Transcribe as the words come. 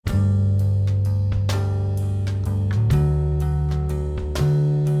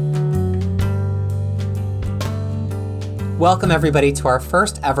Welcome, everybody, to our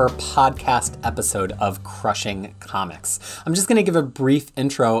first ever podcast episode of Crushing Comics. I'm just going to give a brief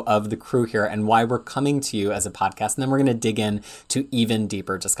intro of the crew here and why we're coming to you as a podcast, and then we're going to dig in to even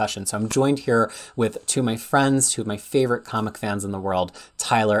deeper discussion. So I'm joined here with two of my friends, two of my favorite comic fans in the world,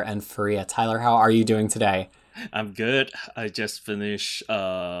 Tyler and Faria. Tyler, how are you doing today? I'm good. I just finished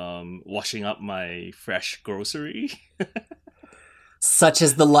washing up my fresh grocery. Such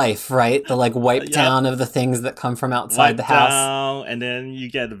is the life, right? The wipe down of the things that come from outside the house. Down, and then you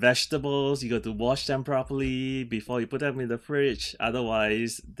get the vegetables. You got to wash them properly before you put them in the fridge.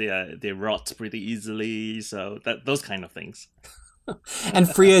 Otherwise, they rot pretty easily. So those kind of things. And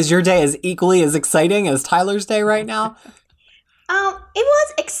Faria, is your day as equally as exciting as Tyler's day right now? It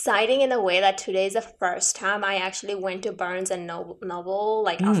was exciting in a way that today is the first time I actually went to Barnes and Noble,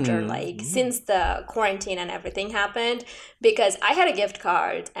 after since the quarantine and everything happened, because I had a gift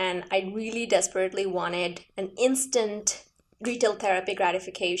card and I really desperately wanted an instant retail therapy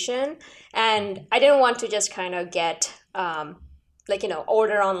gratification, and I didn't want to just kind of get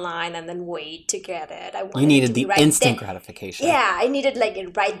order online and then wait to get it. You needed the instant gratification. Yeah, I needed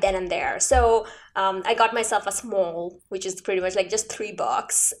it right then and there. So I got myself a small, which is pretty much just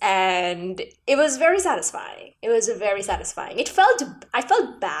 $3, and it was very satisfying. I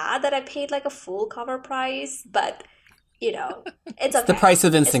felt bad that I paid a full cover price, but it's okay. The price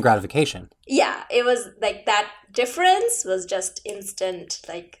of instant gratification. Yeah, it was that difference was just instant,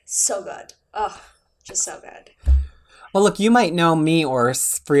 so good. Oh, just so good. Well, look, you might know me or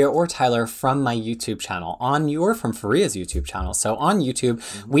Faria or Tyler from my YouTube channel, or from Faria's YouTube channel. So on YouTube,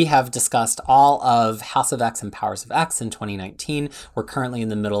 we have discussed all of House of X and Powers of X in 2019. We're currently in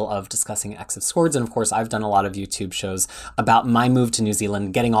the middle of discussing X of Swords. And of course, I've done a lot of YouTube shows about my move to New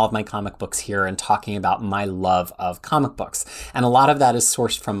Zealand, getting all of my comic books here and talking about my love of comic books. And a lot of that is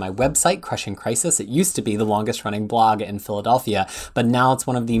sourced from my website, Crushing Crisis. It used to be the longest running blog in Philadelphia, but now it's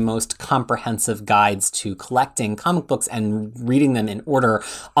one of the most comprehensive guides to collecting comic books and reading them in order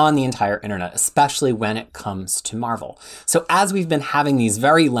on the entire internet, especially when it comes to Marvel. So as we've been having these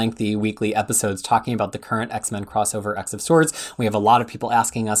very lengthy weekly episodes talking about the current X-Men crossover X of Swords, we have a lot of people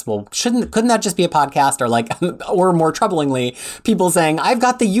asking us, well, couldn't that just be a podcast? Or more troublingly, people saying, I've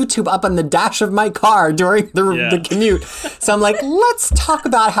got the YouTube up on the dash of my car during the commute. So I'm let's talk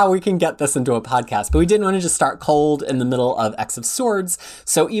about how we can get this into a podcast. But we didn't want to just start cold in the middle of X of Swords.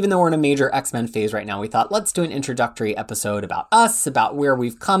 So even though we're in a major X-Men phase right now, we thought, let's do an introductory episode about us, about where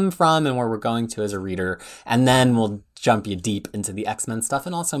we've come from and where we're going to as a reader. And then we'll jump you deep into the X-Men stuff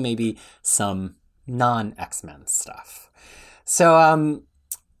and also maybe some non-X-Men stuff. So,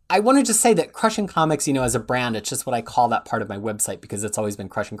 I want to just say that Crushing Comics, as a brand, it's just what I call that part of my website because it's always been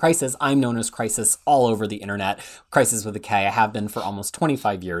Crushing Crisis. I'm known as Crisis all over the internet. Crisis with a K. I have been for almost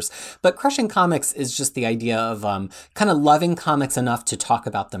 25 years. But Crushing Comics is just the idea of kind of loving comics enough to talk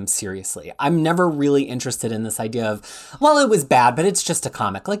about them seriously. I'm never really interested in this idea of, well, it was bad, but it's just a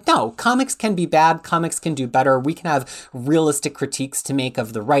comic. No, comics can be bad. Comics can do better. We can have realistic critiques to make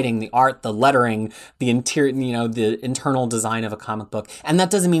of the writing, the art, the lettering, the interior, the internal design of a comic book. And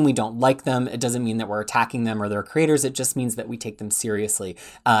that doesn't mean we don't like them. It doesn't mean that we're attacking them or their creators. It just means that we take them seriously.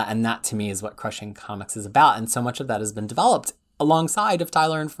 And that to me is what Crushing Comics is about. And so much of that has been developed alongside of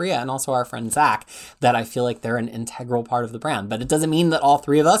Tyler and Faria and also our friend Zach, that I feel like they're an integral part of the brand. But it doesn't mean that all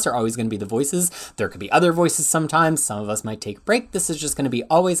three of us are always going to be the voices. There could be other voices sometimes. Some of us might take a break. This is just going to be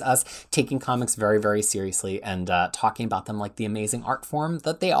always us taking comics very, very seriously and talking about them like the amazing art form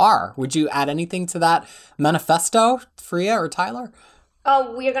that they are. Would you add anything to that manifesto, Faria or Tyler?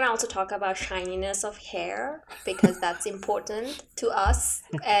 We're going to also talk about shininess of hair because that's important to us.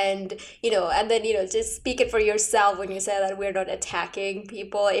 And, and then, just speak it for yourself when you say that we're not attacking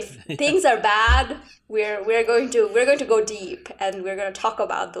people. If things are bad, we're going to go deep and we're going to talk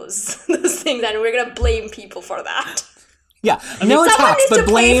about those things and we're going to blame people for that. Yeah, no attacks, but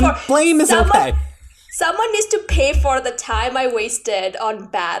blame is okay. Someone needs to pay for the time I wasted on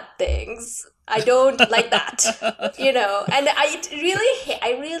bad things. I don't like that, and I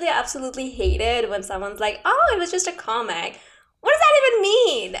really absolutely hate it when someone's like, oh, it was just a comic. What does that even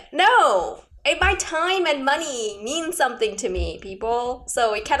mean? No, my time and money mean something to me, people.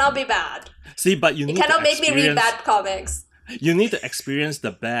 So it cannot be bad. See, but you cannot make me read bad comics. You need to experience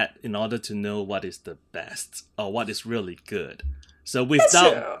the bad in order to know what is the best or what is really good. So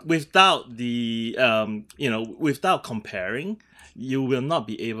without comparing, you will not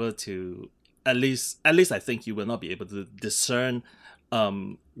be able to. At least I think you will not be able to discern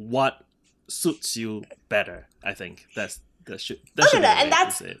what suits you better. I think that's and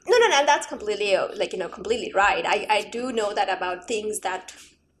that's completely completely right. I do know that about things that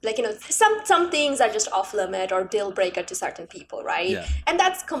like, some things are just off limit or deal breaker to certain people, right? Yeah. And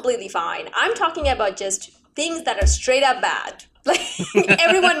that's completely fine. I'm talking about just things that are straight up bad. Like,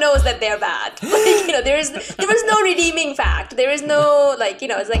 everyone knows that they're bad. Like, there was no redeeming fact. There is no, like,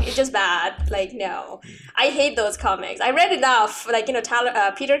 it's like, it's just bad. Like, no. I hate those comics. I read enough. Like,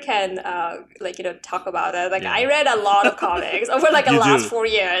 Tyler, Peter can, talk about it. Like, I read a lot of comics over, like, the last 4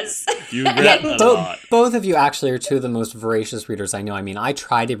 years. You read a lot. Both of you actually are two of the most voracious readers I know. I mean, I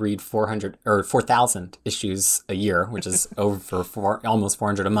try to read 4,000 issues a year, which is almost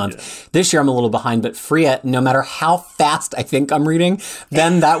 400 a month. Yeah. This year I'm a little behind, but Freya, no matter how fast I think I'm reading,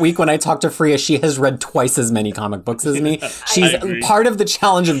 then that week when I talked to Freya, she has read twice as many comic books as me. She's part of the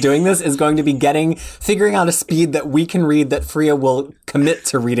challenge of doing this is going to be figuring out a speed that we can read that Freya will commit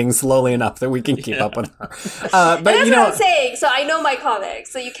to reading slowly enough that we can keep up with her. But that's what I'm saying. So I know my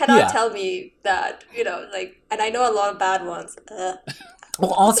comics, so you cannot tell me that, and I know a lot of bad ones.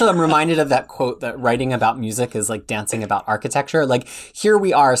 Well, also, I'm reminded of that quote that writing about music is like dancing about architecture. Like, here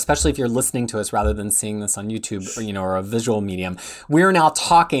we are, especially if you're listening to us rather than seeing this on YouTube or a visual medium. We're now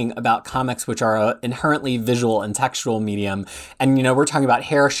talking about comics, which are an inherently visual and textual medium. And, we're talking about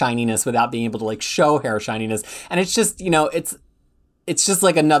hair shininess without being able to, like, show hair shininess. And it's just, it's just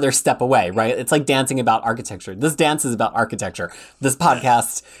like another step away, right? It's like dancing about architecture. This dance is about architecture. This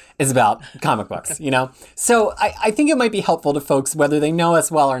podcast is about comic books, So I think it might be helpful to folks, whether they know us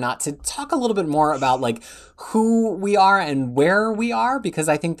well or not, to talk a little bit more about like who we are and where we are, because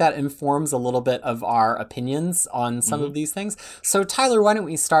I think that informs a little bit of our opinions on some of these things. So Tyler, why don't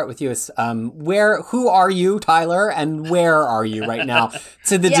we start with you? Who are you, Tyler, and where are you right now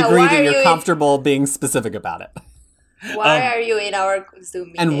to the degree that you're comfortable being specific about it? Why are you in our Zoom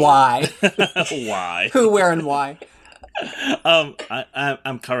meeting? And why? Why? Who, where, and why?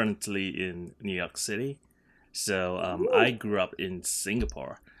 I'm currently in New York City. So I grew up in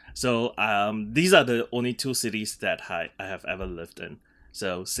Singapore. So these are the only two cities that I have ever lived in.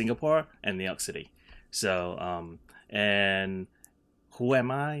 So Singapore and New York City. So and who am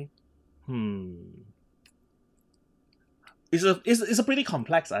I? It's a pretty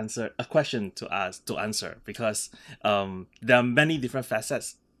complex question to answer because there are many different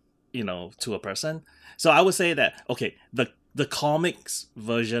facets, to a person. So I would say that the comics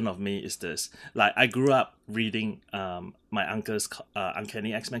version of me is this. Like, I grew up reading my uncle's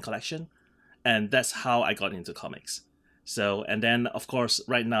Uncanny X-Men collection, and that's how I got into comics. So, and then of course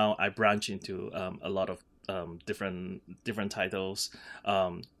right now I branch into a lot of different titles,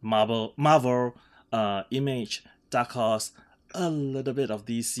 Marvel, Image, Dark Horse, a little bit of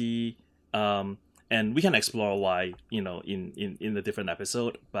DC, and we can explore why, in the different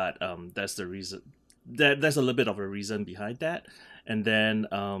episode. But that's the reason. There's a little bit of a reason behind that, and then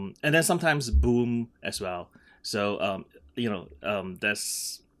sometimes Boom as well. So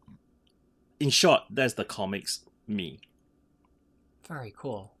that's, in short, that's the comics me. Very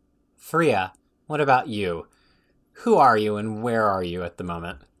cool. Freya, what about you? Who are you and where are you at the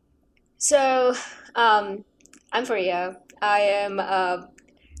moment? So, I'm Freya. I am. I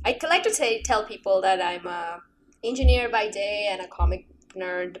like to tell people that I'm a engineer by day and a comic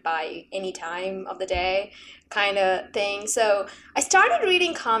nerd by any time of the day, kind of thing. So I started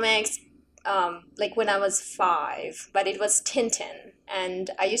reading comics like when I was 5, but it was Tintin,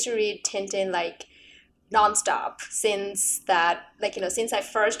 and I used to read Tintin like nonstop since I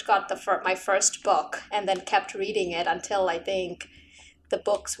first got my first book, and then kept reading it until I think the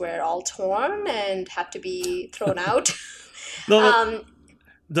books were all torn and had to be thrown out.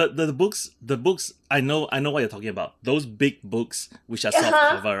 The books I know what you're talking about. Those big books which are soft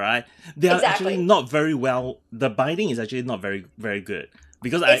cover, right? They are actually not very well. The binding is actually not very, very good.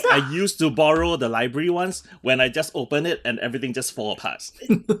 Because I used to borrow the library ones when I just open it and everything just fall apart.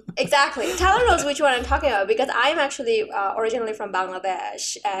 Exactly. Tyler knows which one I'm talking about because I'm actually originally from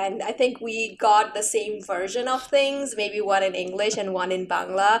Bangladesh, and I think we got the same version of things, maybe one in English and one in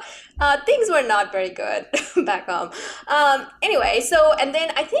Bangla. Things were not very good back home. Anyway, and then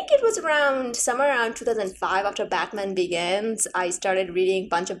I think it was somewhere around 2005 after Batman Begins, I started reading a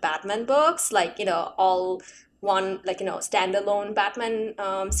bunch of Batman books, all one standalone Batman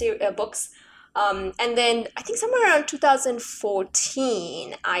books, and then I think somewhere around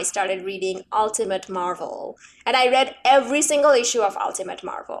 2014 I started reading Ultimate Marvel, and I read every single issue of Ultimate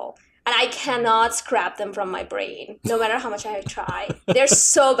Marvel, and I cannot scrap them from my brain no matter how much I try. They're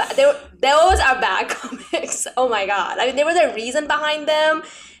so bad. Those are bad comics. Oh my god. I mean, there was a reason behind them.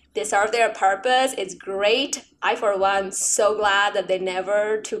 They serve their purpose. It's great. I, for one, so glad that they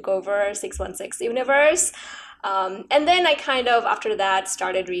never took over 616 universe. And then I kind of, after that,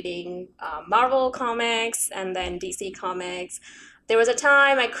 started reading Marvel comics and then DC comics. there was a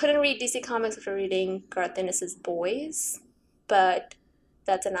time I couldn't read DC Comics after reading Garth Ennis's Boys, but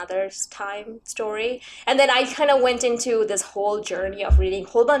that's another time story. And then I kind of went into this whole journey of reading a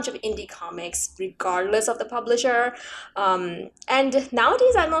whole bunch of indie comics, regardless of the publisher. And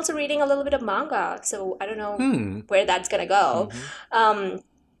nowadays, I'm also reading a little bit of manga. So I don't know where that's going to go.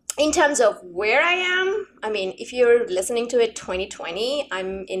 In terms of where I am, I mean, if you're listening to it 2020,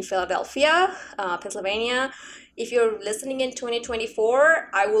 I'm in Philadelphia, Pennsylvania. If you're listening in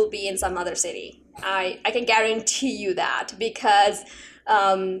 2024, I will be in some other city. I can guarantee you that, because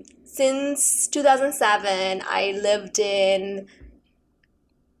since 2007, I lived in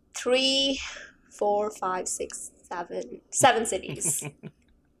 7 cities.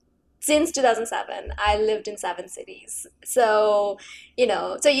 Since 2007, I lived in 7 cities. So,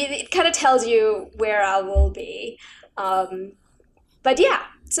 it kind of tells you where I will be. But yeah,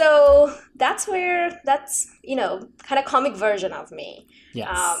 so that's, kind of comic version of me.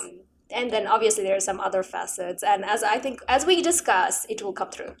 Yes. And then obviously there are some other facets. And as we discuss, it will come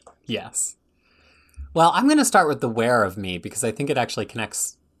through. Yes. Well, I'm going to start with the where of me, because I think it actually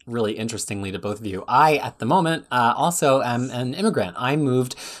connects really interestingly to both of you. I, at the moment, also am an immigrant. I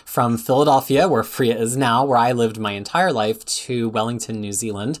moved from Philadelphia, where Freya is now, where I lived my entire life, to Wellington, New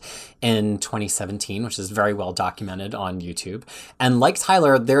Zealand in 2017, which is very well documented on YouTube. And like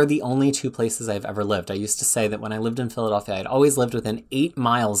Tyler, they're the only 2 places I've ever lived. I used to say that when I lived in Philadelphia, I'd always lived within 8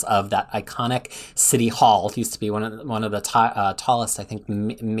 miles of that iconic City Hall. It used to be one of the tallest, I think,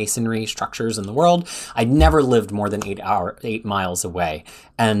 masonry structures in the world. I'd never lived more than 8 miles away.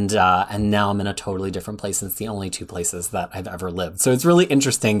 And now I'm in a totally different place, and it's the only 2 places that I've ever lived. So it's really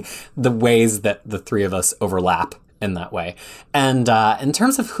interesting the ways that the 3 of us overlap in that way. And in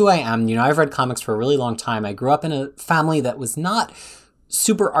terms of who I am, I've read comics for a really long time. I grew up in a family that was not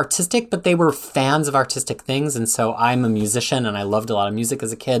super artistic, but they were fans of artistic things. And so I'm a musician, and I loved a lot of music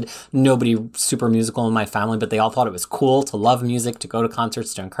as a kid. Nobody super musical in my family, but they all thought it was cool to love music, to go to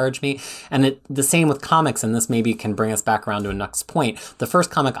concerts, to encourage me. And the same with comics, and this maybe can bring us back around to a next point. The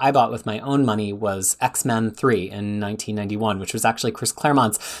first comic I bought with my own money was X-Men 3 in 1991, which was actually Chris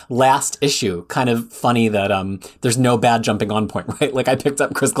Claremont's last issue. Kind of funny that there's no bad jumping on point, right? Like, I picked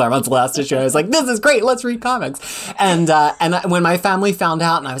up Chris Claremont's last issue, and I was like, this is great, let's read comics. And when my family found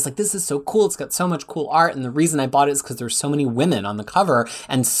out, and I was like, this is so cool, it's got so much cool art. And the reason I bought it is because there's so many women on the cover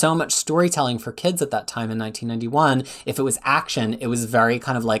and so much storytelling for kids at that time in 1991. If it was action, it was very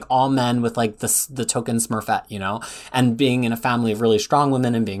kind of like all men with like the token Smurfette, and being in a family of really strong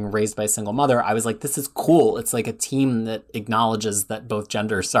women and being raised by a single mother, I was like, this is cool. It's like a team that acknowledges that both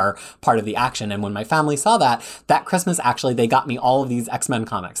genders are part of the action. And when my family saw that Christmas, actually, they got me all of these X-Men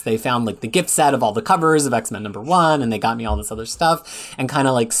comics. They found like the gift set of all the covers of X-Men #1, and they got me all this other stuff, and kind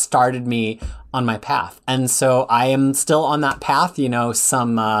of like started me on my path. And so I am still on that path,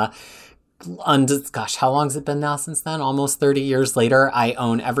 gosh, how long has it been now since then? Almost 30 years later, I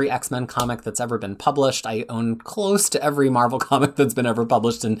own every X-Men comic that's ever been published. I own close to every Marvel comic that's been ever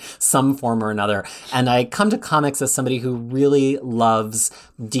published in some form or another. And I come to comics as somebody who really loves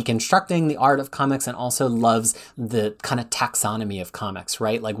deconstructing the art of comics and also loves the kind of taxonomy of comics,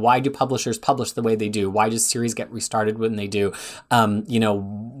 right? Like, why do publishers publish the way they do? Why does series get restarted when they do?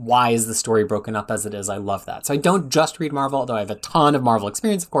 Why is the story broken up as it is? I love that. So I don't just read Marvel, although I have a ton of Marvel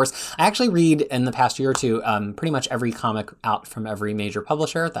experience, of course. I actually read in the past year or two pretty much every comic out from every major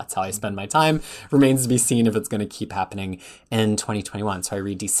publisher. That's how I spend my time. Remains to be seen if it's going to keep happening in 2021. So I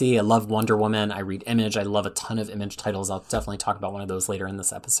read DC. I love Wonder Woman. I read Image. I love a ton of Image titles. I'll definitely talk about one of those later in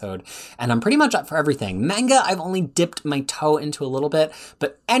this episode. And I'm pretty much up for everything. Manga, I've only dipped my toe into a little bit,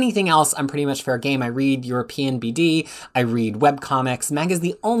 but anything else, I'm pretty much fair game. I read European BD. I read webcomics. Manga is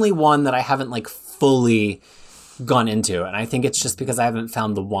the only one that I haven't like fully gone into, and I think it's just because I haven't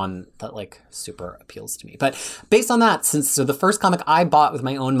found the one that like super appeals to me. But based on that, so the first comic I bought with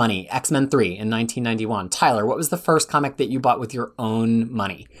my own money, X-Men 3 in 1991. Tyler, what was the first comic that you bought with your own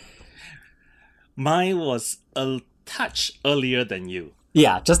money? Mine was a touch earlier than you.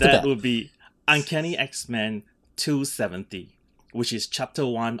 Yeah, just a bit. That would be Uncanny X-Men 270, which is chapter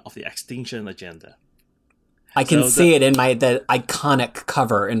 1 of the Extinction Agenda. I can see it in the iconic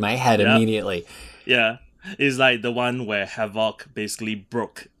cover in my head immediately. Yeah. It's like the one where Havoc basically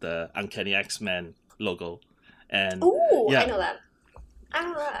broke the Uncanny X-Men logo. And ooh, yeah. I know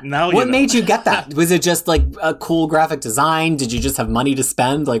that. Now what made you get that? Was it just like a cool graphic design? Did you just have money to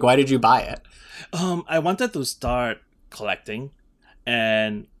spend? Like, why did you buy it? I wanted to start collecting,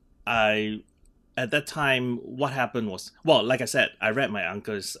 and at that time, what happened was, well, like I said, I read my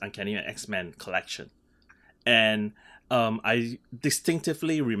uncle's Uncanny X-Men collection, and I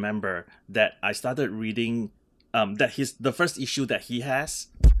distinctively remember that I started reading that the first issue that he has,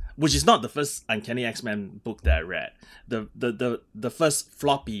 which is not the first Uncanny X-Men book that I read. The first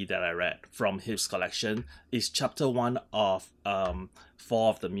floppy that I read from his collection is chapter 1 of Fall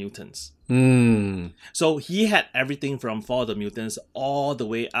of the Mutants. So he had everything from Fall of the Mutants all the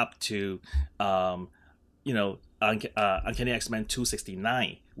way up to Uncanny X-Men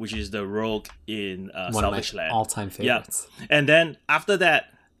 269, which is the Rogue in Salvage Land. All-time favorites. Yeah. And then after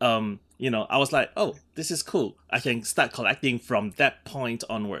that, I was like, oh, this is cool. I can start collecting from that point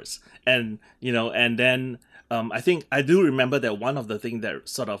onwards. And, and then I think I do remember that one of the things that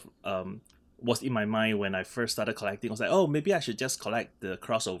sort of was in my mind when I first started collecting was like, oh, maybe I should just collect the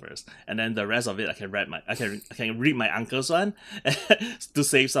crossovers. And then the rest of it, I can read my uncle's one to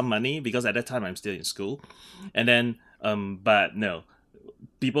save some money, because at that time I'm still in school. And then, but no,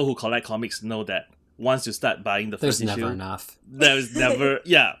 people who collect comics know that once you start buying the first issue, there's never enough. There's never,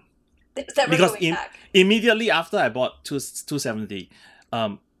 yeah. It's never Because going back. Immediately after I bought 270,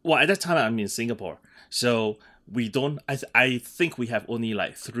 at that time I'm in Singapore, so we don't. I think we have only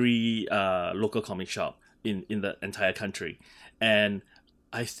like 3 local comic shop in the entire country, and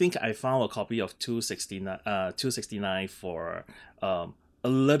I think I found a copy of 269 for a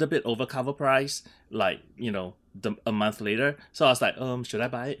little bit over cover price, like a month later. So I was like, should I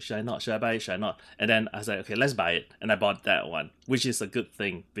buy it? Should I not? Should I buy it? Should I not? And then I was like, okay, let's buy it. And I bought that one, which is a good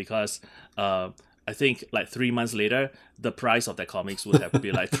thing, because I think like 3 months later, the price of that comics would have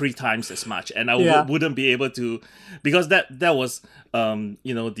been like 3 times as much. And I wouldn't be able to, because that was, in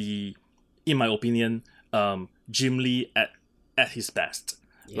my opinion, Jim Lee at his best.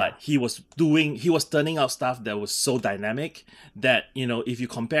 Yeah. Like he was turning out stuff that was so dynamic that, if you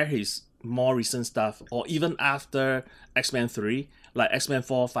compare his more recent stuff, or even after X-Men 3, like X-Men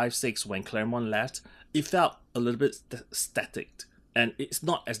 4, 5, 6, when Claremont left, it felt a little bit static, and it's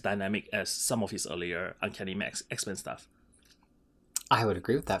not as dynamic as some of his earlier Uncanny X-Men stuff. I would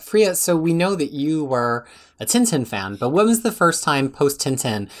agree with that. Freya, so we know that you were a Tintin fan, but when was the first time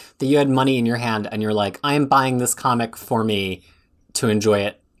post-Tintin that you had money in your hand and you're like, I am buying this comic for me to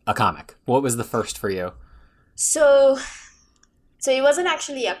enjoy a comic? What was the first for you? So it wasn't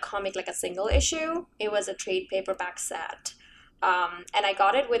actually a comic, like a single issue. It was a trade paperback set. And I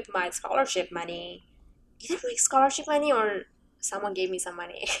got it with my scholarship money. Either my scholarship money or someone gave me some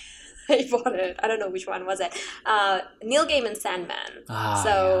money. I bought it. I don't know which one was it. Neil Gaiman's Sandman.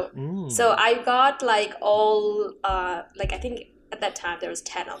 So I got like all, I think at that time there was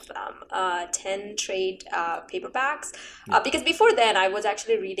 10 of them, 10 trade paperbacks. Because before then I was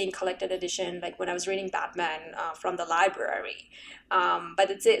actually reading collected edition, like when I was reading Batman from the library. But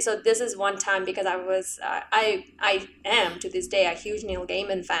it's it. So this is one time, because I was, I am to this day a huge Neil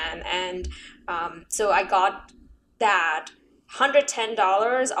Gaiman fan. And so I got that $110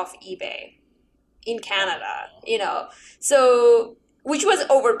 off eBay in Canada, so, which was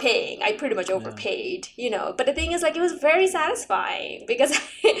overpaying. I pretty much overpaid, but the thing is, like, it was very satisfying, because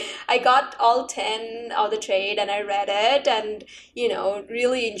I got all the trade and I read it and,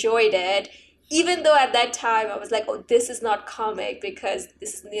 really enjoyed it. Even though at that time I was like, oh, this is not comic, because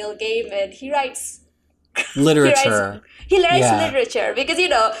this is Neil Gaiman. He writes literature. He writes literature, because,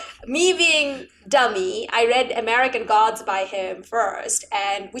 me being dummy, I read American Gods by him first,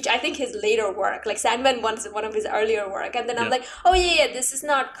 and which I think his later work, like Sandman was one of his earlier work, and then I'm like, oh yeah, this is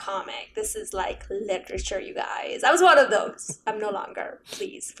not comic, this is like literature, you guys. I was one of those. I'm no longer.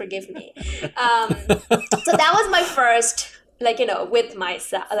 Please forgive me. So that was my first, with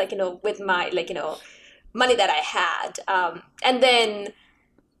myself, with my, money that I had, and then.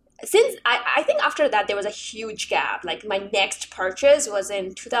 Since I think after that there was a huge gap. Like my next purchase was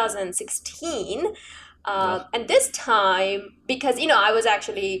in 2016, and this time, because I was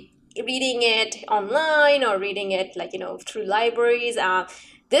actually reading it online or reading it through libraries.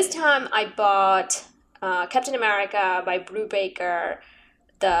 This time I bought Captain America by Brubaker,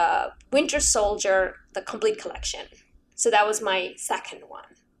 the Winter Soldier, the complete collection. So that was my second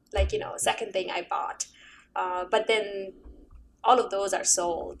one, second thing I bought. But then all of those are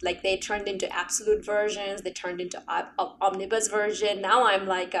sold. Like they turned into absolute versions, they turned into omnibus version. Now I'm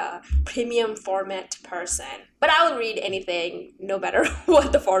like a premium format person, but I will read anything no matter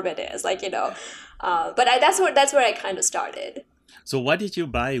what the format is, but that's where I kind of started. So why did you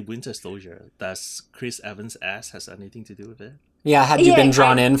buy Winter Soldier? Does Chris Evans' ass has anything to do with it? Yeah, had you been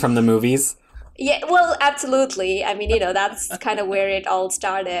drawn in from the movies? Yeah, well, absolutely. I mean, that's kind of where it all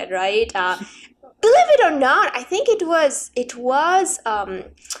started, right? Believe it or not, I think it was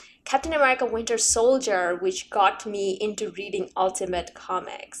Captain America Winter Soldier which got me into reading Ultimate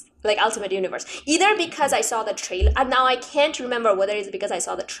Comics. like Ultimate Universe. Either because I saw the trailer, and now I can't remember whether it's because I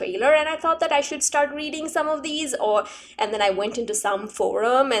saw the trailer and I thought that I should start reading some of these, and then I went into some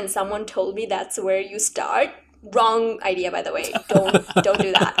forum and someone told me that's where you start. Wrong idea, by the way. Don't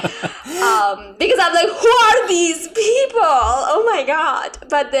do that. Because I'm like, who are these people? Oh my god!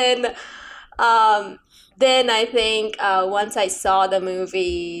 But then I think once I saw the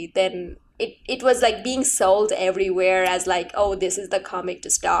movie, then it was like being sold everywhere as like, oh, this is the comic to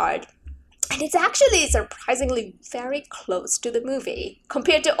start. And it's actually surprisingly very close to the movie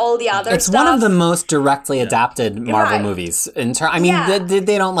compared to all the other It's stuff. one of the most directly adapted Marvel Right. movies. I mean,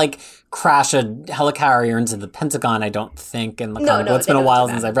 they don't like crash a helicarrier into the Pentagon, I don't think, in the comic. Well, it's been a while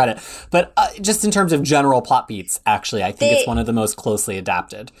since I've read it. But just in terms of general plot beats, actually, I think it's one of the most closely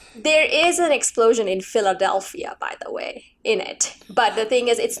adapted. There is an explosion in Philadelphia, by the way, in it. But the thing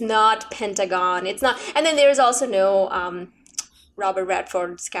is, it's not Pentagon. It's not. And then there's also no Robert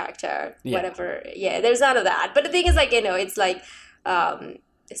Redford's character, whatever. Yeah, there's none of that. But the thing is, like, it's like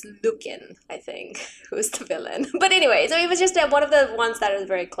it's Lucan, I think, who's the villain. But anyway, so it was just one of the ones that was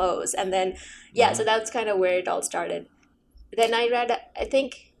very close. And then, so that's kind of where it all started. Then I read, I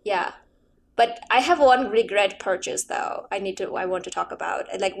think, But I have one regret purchase, though, I want to talk about.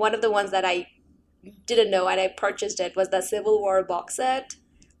 Like, one of the ones that I didn't know and I purchased it was the Civil War box set,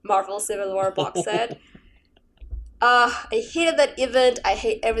 Marvel Civil War box set. I hated that event. I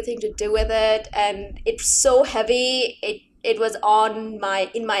hate everything to do with it, and it's so heavy. It was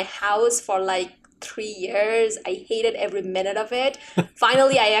in my house for like 3 years. I hated every minute of it.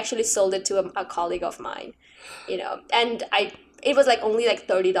 Finally, I actually sold it to a colleague of mine, and it was like only like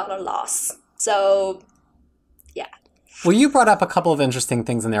 $30 loss. So, yeah. Well, you brought up a couple of interesting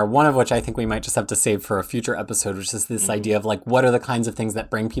things in there, one of which I think we might just have to save for a future episode, which is this idea of like, what are the kinds of things that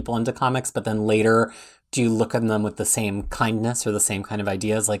bring people into comics, but then later, do you look at them with the same kindness or the same kind of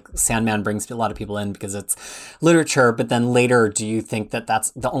ideas? Like Sandman brings a lot of people in because it's literature, but then later, do you think that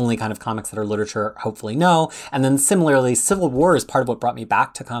that's the only kind of comics that are literature? Hopefully no. And then similarly, Civil War is part of what brought me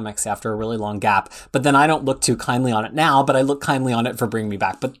back to comics after a really long gap, but then I don't look too kindly on it now, but I look kindly on it for bringing me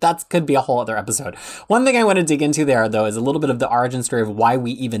back. But that could be a whole other episode. One thing I want to dig into there, though, is a little bit of the origin story of why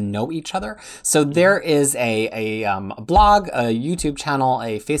we even know each other. So there is a blog, a YouTube channel,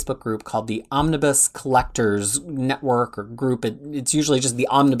 a Facebook group called the Omnibus Collectors Network or group. It's usually just the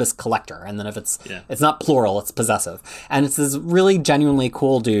Omnibus Collector, and then if it's not plural, it's possessive. And it's this really genuinely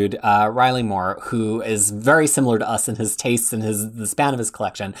cool dude, Riley Moore, who is very similar to us in his tastes and the span of his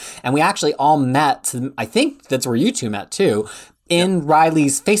collection. And we actually all met. I think that's where you two met too. In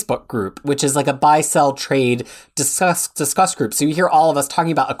Riley's Facebook group, which is like a buy, sell, trade, discuss group. So you hear all of us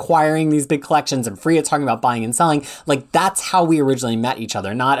talking about acquiring these big collections, and Freya talking about buying and selling. Like, that's how we originally met each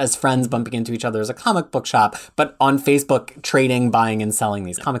other, not as friends bumping into each other as a comic book shop, but on Facebook trading, buying and selling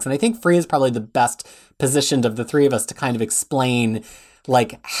these comics. And I think Freya is probably the best positioned of the three of us to kind of explain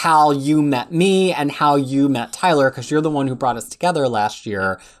like how you met me and how you met Tyler, because you're the one who brought us together last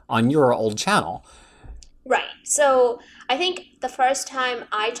year on your old channel. Right. So I think the first time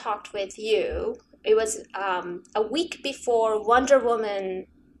I talked with you, it was a week before Wonder Woman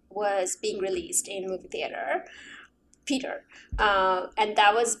was being released in movie theater, Peter. And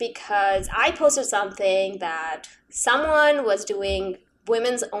that was because I posted something that someone was doing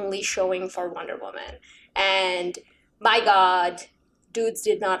women's only showing for Wonder Woman. And my God, dudes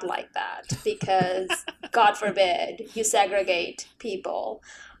did not like that because, God forbid, you segregate people.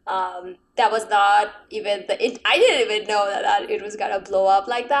 That was not even I didn't even know that it was gonna blow up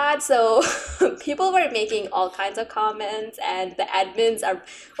like that. So people were making all kinds of comments, and the admins are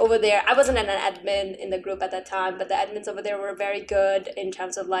over there. I wasn't an admin in the group at that time, but the admins over there were very good in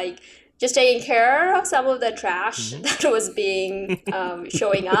terms of like just taking care of some of the trash that was being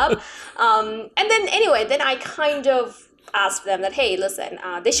showing up. And then anyway, then I kind of asked them that, hey, listen,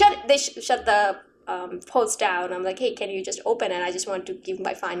 they shut the post down. I'm like, hey, can you just open it? I just want to give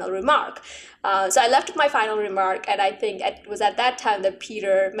my final remark. So I left my final remark, and I think it was at that time that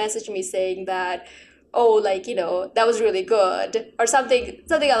Peter messaged me saying that, oh, like, that was really good, or something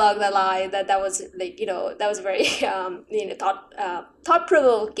along the line that was like, that was very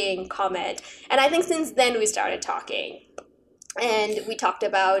thought-provoking comment. And I think since then we started talking. And we talked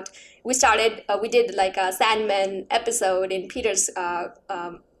about, we did like a Sandman episode in Peter's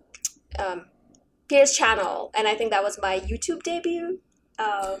channel, and I think that was my YouTube debut.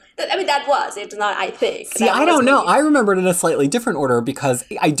 I mean, that was. It's not, I think. See, That I was don't know. maybe- I remembered in a slightly different order because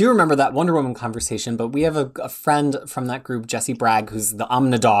I do remember that Wonder Woman conversation, but we have a friend from that group, Jesse Bragg, who's the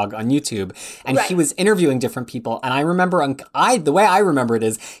Omnidog on YouTube, and he Right. was interviewing different people. And I remember the way I remember it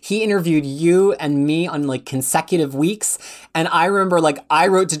is he interviewed you and me on like consecutive weeks. And I remember like I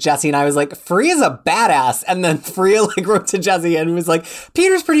wrote to Jesse and I was like, Freya's a badass. And then Freya like wrote to Jesse and was like,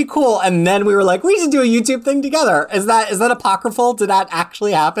 Peter's pretty cool. And then we were like, we should do a YouTube thing together. Is that apocryphal? Did that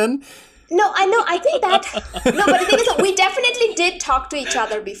actually happen? No, I know. I think that no, but the thing is, that we definitely did talk to each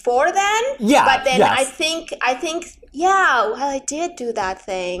other before then. Yeah, But then yes. I think, yeah. Well, I did do that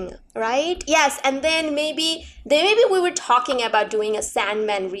thing, right? Yes, and then maybe we were talking about doing a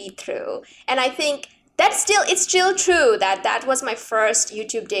Sandman read through, and I think it's still true that was my first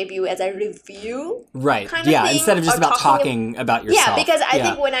YouTube debut as a review. Right. Kind of Yeah. thing, Instead of just or about talking about yourself. Yeah, because I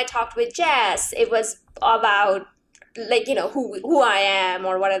think when I talked with Jess, it was about like, you know, who I am,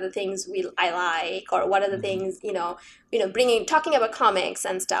 or what are the things I like, or what are the things, talking about comics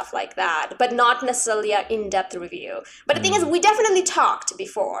and stuff like that, but not necessarily an in-depth review. But the thing is, we definitely talked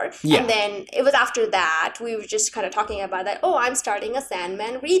before, Yeah. and then it was after that we were just kind of talking about that. Oh, I'm starting a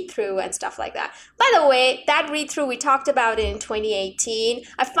Sandman read-through and stuff like that. By the way, that read-through we talked about it in 2018.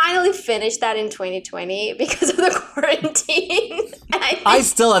 I finally finished that in 2020 because of the quarantine. And I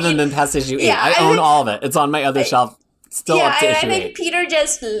still haven't been past issue 8. Yeah, I I own think- all of it. It's on my other shelf. Still up to and I issue think 8. Peter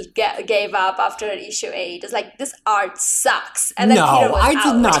just gave up after issue 8. It's like, this art sucks. And then No, Peter was I did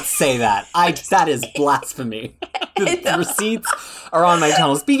out. not say that. That is blasphemy. The receipts are on my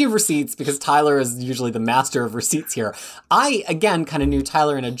channel. Speaking of receipts, because Tyler is usually the master of receipts here, I, again, kind of knew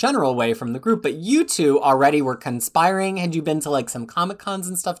Tyler in a general way from the group, but you two already were conspiring. Had you been to like some Comic-Cons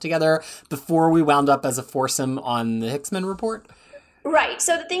and stuff together before we wound up as a foursome on the Hicksman Report? Right.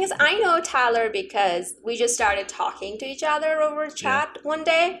 So the thing is, I know Tyler because we just started talking to each other over chat one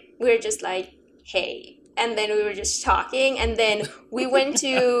day. We were just like, hey. And then we were just talking. And then we went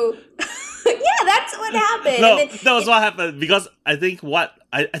to... yeah, that's what happened. No, And then, that was what happened, because I think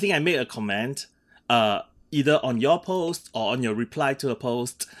I made a comment either on your post or on your reply to a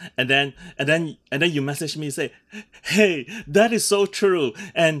post, and then you messaged me and say, hey, that is so true.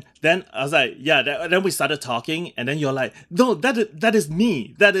 And then I was like, yeah, then we started talking, and then you're like, no, that is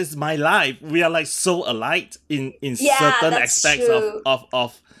me, that is my life. We are like so alike in Yeah, certain that's aspects true.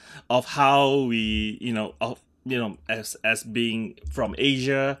 of how we, as being from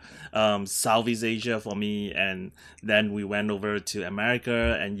Asia, Southeast Asia for me, and then we went over to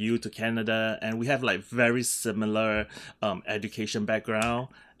America, and you to Canada, and we have like very similar education background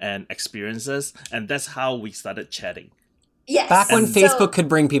and experiences, and that's how we started chatting. yes. Back when So- Facebook could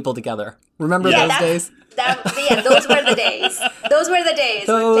bring people together. Remember Yeah, those days? those were the days. Those were the days.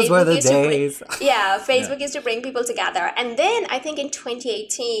 when Those were Facebook the used to bring- days. Yeah, Facebook used to bring people together. And then I think in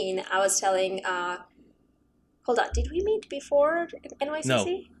 2018, I was telling, hold on, did we meet before NYCC?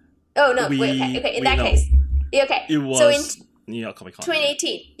 No. Oh, no. We- Wait, okay. In we that know. case. Okay. It was So in New York Comic Con.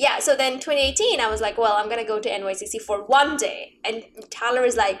 2018. Yeah, so then 2018, I was like, well, I'm going to go to NYCC for one day. And Tyler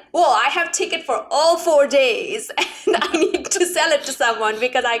is like, well, I have ticket for all 4 days. And I need to sell it to someone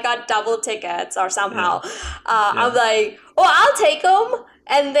because I got double tickets or somehow. I'm like, oh, I'll take them.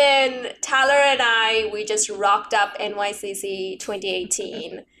 And then Tyler and we just rocked up NYCC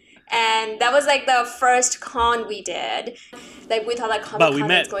 2018. And that was like the first con we did. Like we thought like Comic But we Con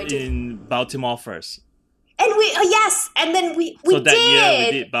met was going to... in Baltimore first. And yes, and then we So that year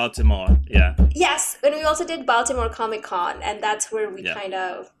we did Baltimore. Yeah. Yes, and we also did Baltimore Comic Con, and that's where we Yeah. kind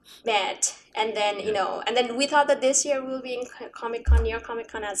of met. And then, and then we thought that this year we'll be in Comic Con, New York Comic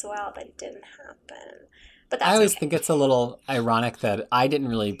Con as well, but it didn't happen. But that's I always okay. think it's a little ironic that I didn't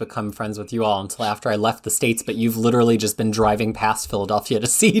really become friends with you all until after I left the States, but you've literally just been driving past Philadelphia to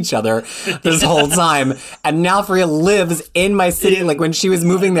see each other this whole time. And now Freya lives in my city. Like when she was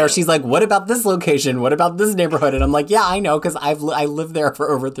moving there, she's like, what about this location? What about this neighborhood? And I'm like, yeah, I know, because I lived there for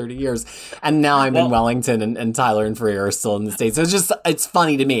over 30 years. And now I'm in Wellington, and Tyler and Freya are still in the States. So it's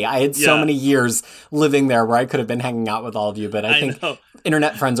funny to me. I had so many years living there where I could have been hanging out with all of you, but I think know.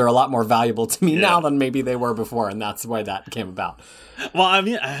 internet friends are a lot more valuable to me now than maybe they were before, and that's why that came about. Well, I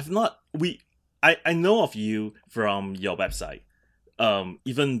mean, I have not. I know of you from your website,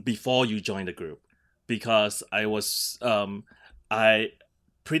 even before you joined the group, because I was, I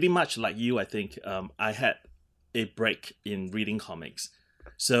pretty much like you. I think I had a break in reading comics,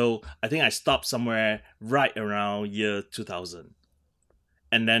 so I think I stopped somewhere right around year 2000,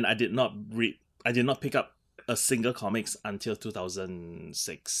 and then I did not pick up a single comics until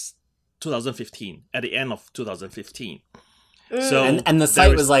 2015, at the end of 2015. So And the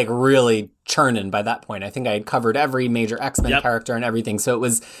site was like really churning by that point. I think I had covered every major X-Men Yep. character and everything. So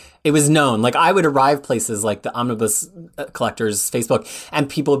it was known. Like, I would arrive places like the Omnibus Collectors Facebook, and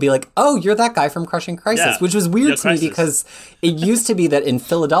people would be like, "Oh, you're that guy from Crushing Crisis," Yeah, which was weird you're to me Crisis. because it used to be that in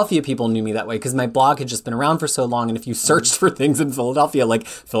Philadelphia people knew me that way because my blog had just been around for so long, and if you searched for things in Philadelphia, like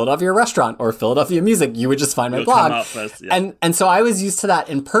Philadelphia restaurant or Philadelphia music, you would just find my You'll blog. come out first, yeah. And so I was used to that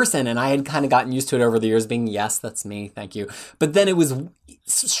in person, and I had kind of gotten used to it over the years, being, yes, that's me, thank you. But then it was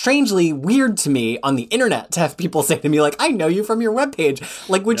strangely weird to me on the internet to have people say to me, like, "I know you from your webpage,"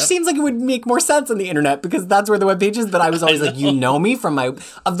 like, which seems like it would make more sense on the internet because that's where the webpage is. But I was always like, "You know me from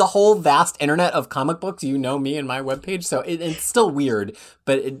of the whole vast internet of comic books, you know me and my webpage." So it's still weird,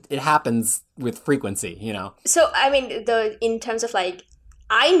 but it happens with frequency, you know. So I mean, in terms of like,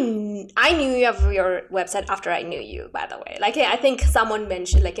 I knew of your website after I knew you, by the way. Like, I think someone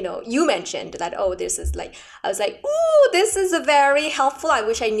mentioned, like, you mentioned that, oh, this is like, I was like, ooh, this is a very helpful. I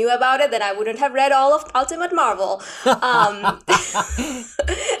wish I knew about it, then I wouldn't have read all of Ultimate Marvel. But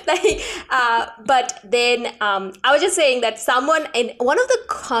then I was just saying that someone in one of the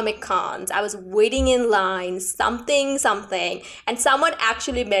Comic Cons, I was waiting in line, something, and someone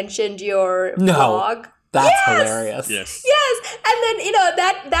actually mentioned your blog. That's Yes! hilarious. Yes. Yes, and then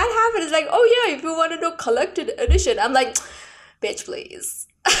that happened. It's like, oh yeah, if you want to do collected edition, I'm like, bitch, please.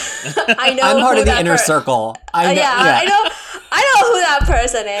 I know. I'm part who of the that inner circle. I know who that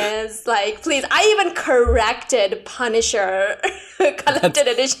person is. Like, please. I even corrected Punisher collected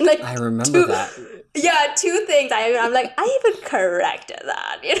edition. Like, I remember that. Yeah, two things. I'm like, I even corrected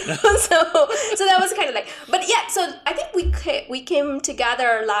that, So that was kind of like, but yeah. So I think we came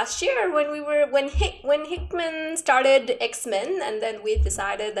together last year when Hickman started X-Men, and then we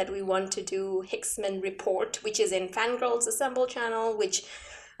decided that we want to do Hickman Report, which is in Fangirls Assemble channel, which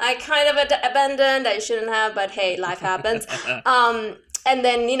I kind of abandoned. I shouldn't have, but hey, life happens. And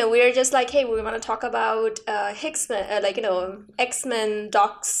then, we were just like, hey, we want to talk about Hickman, X-Men,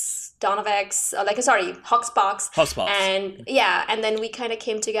 Docs, Dawn of X, Hoxpox. Hoxpox. And then we kind of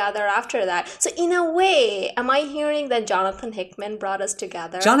came together after that. So in a way, am I hearing that Jonathan Hickman brought us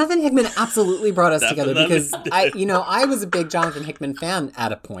together? Jonathan Hickman absolutely brought us together Definitely because I was a big Jonathan Hickman fan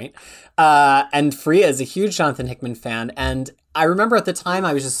at a point. And Freya is a huge Jonathan Hickman fan. And I remember at the time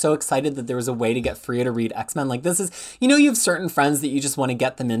I was just so excited that there was a way to get Freya to read X-Men. Like, this is, you have certain friends that you just want to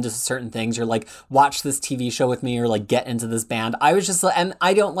get them into certain things. You're like, watch this TV show with me, or like, get into this band. I was just, and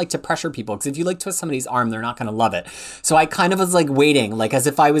I don't like to pressure people because if you like twist somebody's arm, they're not going to love it. So I kind of was like waiting, like as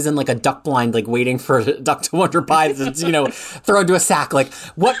if I was in like a duck blind, like waiting for a duck to wonder pie to, throw into a sack. Like,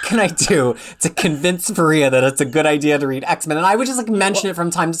 what can I do to convince Freya that it's a good idea to read X-Men? And I would just like mention it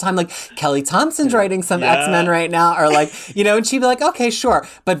from time to time, like, Kelly Thompson's writing some X-Men right now, or like, and she'd be like, okay, sure.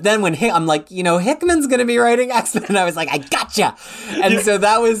 But then when I'm like, Hickman's going to be writing X-Men, and I was like, I gotcha. And so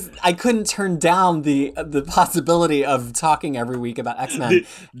that was, I couldn't turn down the possibility of talking every week about X-Men.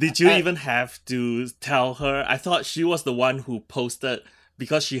 Did you even have to tell her? I thought she was the one who posted,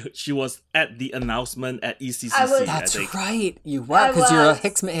 because she was at the announcement at ECCC. That's right. You were, because you're a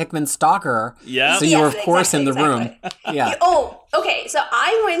Hickman stalker. Yeah. So you were, of course, in the room. Yeah. Oh, okay. So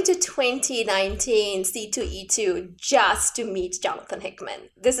I went to 2019 C2E2 just to meet Jonathan Hickman.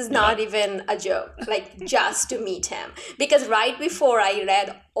 This is not even a joke. Like, just to meet him. Because right before I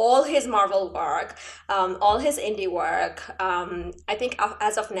read all his Marvel work, all his indie work, I think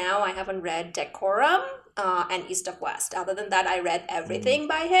as of now, I haven't read Decorum and East of West. Other than that, I read everything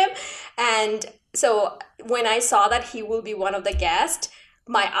by him. And so when I saw that he will be one of the guests,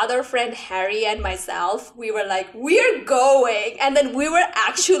 my other friend Harry and myself, we were like, we're going. And then we were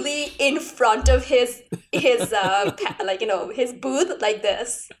actually in front of his his booth like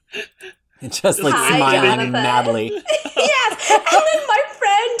this. Just like smiling madly. Yes. And then my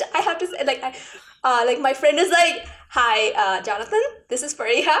friend, I have to say, my friend is like, hi, Jonathan, this is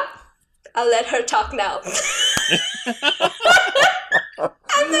Fariha. I'll let her talk now. And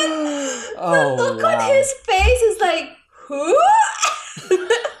then the look on his face is like, who?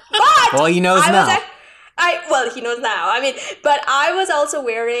 But well, he knows now. He knows now. I mean, but I was also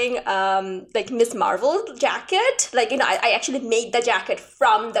wearing Miss Marvel jacket. I actually made the jacket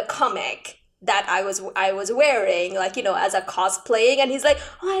from the comic that I was wearing, as a cosplaying. And he's like,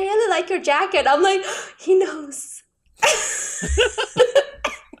 oh, I really like your jacket. I'm like, he knows.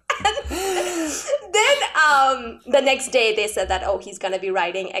 Then the next day they said that, oh, he's gonna be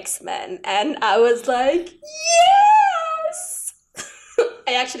writing X-Men, and I was like, yes.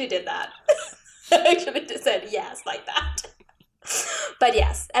 I actually did that. I actually just said yes like that. But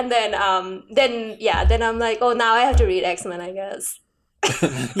yes, and then I'm like, oh, now I have to read X-Men, I guess.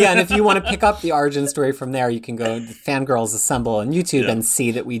 Yeah, and if you want to pick up the origin story from there, you can go to Fangirls Assemble on YouTube and see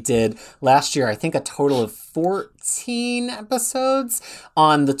that we did last year, I think, a total of 14 episodes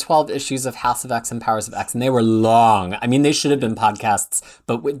on the 12 issues of House of X and Powers of X, and they were long. I mean, they should have been podcasts,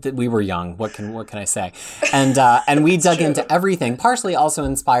 but we were young. What can I say? And we dug into everything, partially also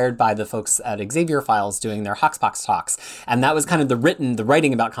inspired by the folks at Xavier Files doing their Hoxpox talks, and that was kind of the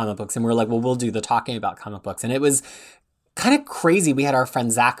writing about comic books, and we were like, well, we'll do the talking about comic books, and it was kind of crazy. We had our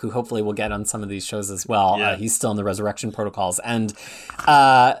friend Zach, who hopefully will get on some of these shows as well. Yeah. He's still in the Resurrection Protocols. And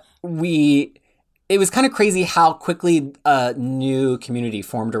it was kind of crazy how quickly a new community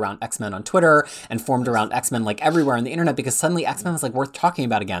formed around X-Men on Twitter and formed around X-Men like everywhere on the internet, because suddenly X-Men was like worth talking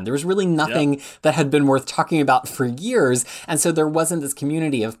about again. There was really nothing that had been worth talking about for years. And so there wasn't this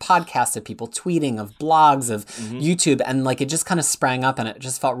community of podcasts, of people tweeting, of blogs, of YouTube. And like it just kind of sprang up, and it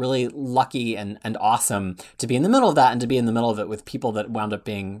just felt really lucky and awesome to be in the middle of that, and to be in the middle of it with people that wound up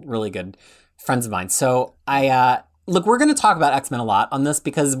being really good friends of mine. So look, we're going to talk about X-Men a lot on this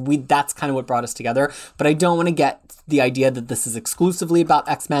because that's kind of what brought us together. But I don't want to get the idea that this is exclusively about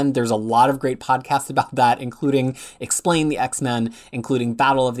X-Men. There's a lot of great podcasts about that, including Explain the X-Men, including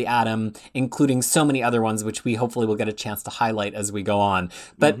Battle of the Atom, including so many other ones, which we hopefully will get a chance to highlight as we go on.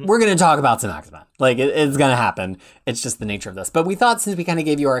 But we're going to talk about some X-Men. Like, it's going to happen. It's just the nature of this. But we thought, since we kind of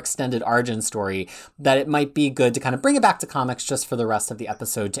gave you our extended origin story, that it might be good to kind of bring it back to comics just for the rest of the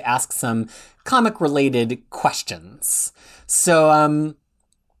episode to ask some comic-related questions. So,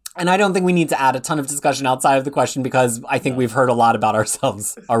 and I don't think we need to add a ton of discussion outside of the question, because I think we've heard a lot about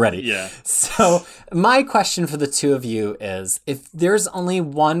ourselves already. Yeah. So my question for the two of you is, if there's only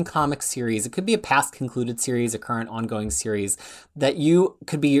one comic series, it could be a past concluded series, a current ongoing series, that you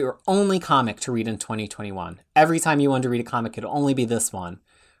could be your only comic to read in 2021. Every time you wanted to read a comic, it'd only be this one.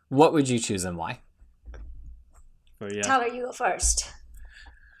 What would you choose and why? Tyler, you go first.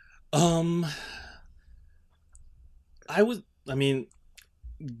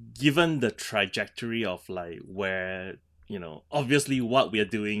 Given the trajectory of like where, obviously what we are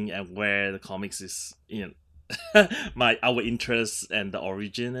doing and where the comics is, our interests and the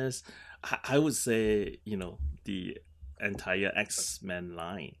origin is, I would say, the entire X-Men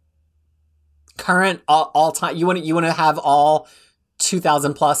line. Current, all time. You want to have all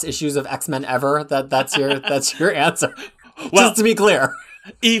 2,000 plus issues of X-Men ever? That's your answer. Well, just to be clear.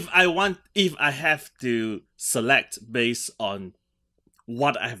 If I have to select based on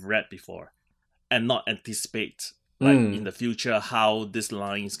what I have read before and not anticipate in the future how this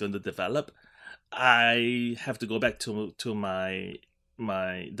line is going to develop, I have to go back to my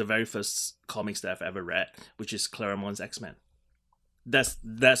the very first comics that I've ever read, which is Claremont's X-Men.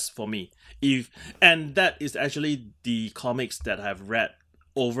 That's for me. And that is actually the comics that I've read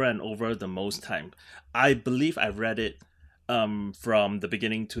over and over the most time. I believe I've read it from the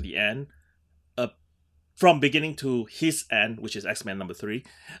beginning to the end. From beginning to his end, which is X-Men number 3,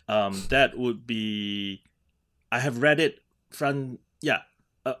 that would be, I have read it from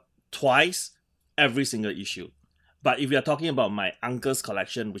twice, every single issue. But if you are talking about my uncle's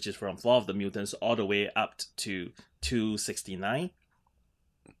collection, which is from Fall of the Mutants all the way up to 269,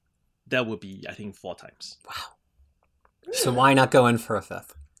 that would be, I think, 4 times. Wow. So why not go in for a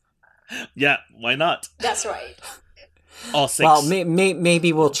 5th? Yeah, why not? That's right. Or 6. Well,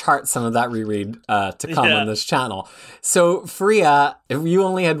 maybe we'll chart some of that reread to come on this channel. So, Freya, if you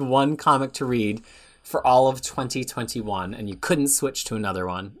only had one comic to read for all of 2021 and you couldn't switch to another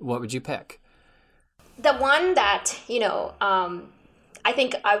one, what would you pick? The one that, I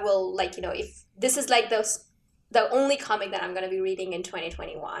think I will, if this is like the only comic that I'm going to be reading in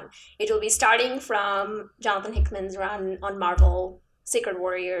 2021, it will be starting from Jonathan Hickman's run on Marvel Secret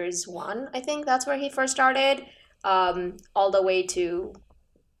Warriors 1. I think that's where he first started. All the way to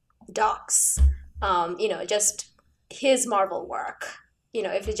Doc's, just his Marvel work.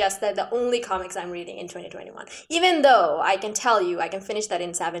 If it's just the only comics I'm reading in 2021. Even though I can tell you I can finish that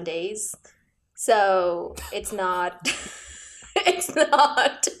in 7 days. So it's not, it's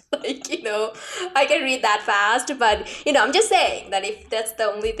not like, I can read that fast. But, I'm just saying that if that's the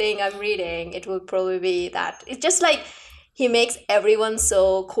only thing I'm reading, it will probably be that. It's just like, he makes everyone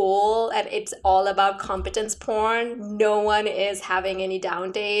so cool, and it's all about competence porn. No one is having any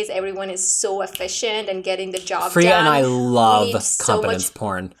down days. Everyone is so efficient and getting the job Freya done. and I love competence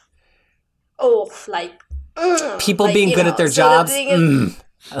porn. Oh, people being good at their jobs.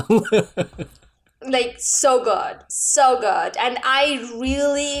 Like, so good. And I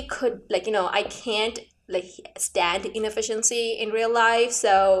really could, I can't, stand inefficiency in real life.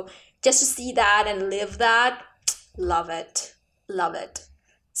 So just to see that and live that, love it.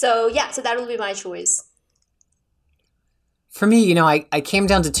 So that will be my choice. For me, I came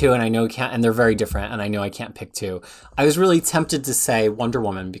down to two, and I know and they're very different, and I know I can't pick two. I was really tempted to say Wonder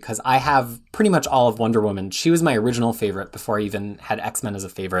Woman because I have pretty much all of Wonder Woman. She was my original favorite before I even had X-Men as a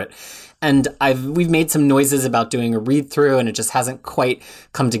favorite. And we've made some noises about doing a read through, and it just hasn't quite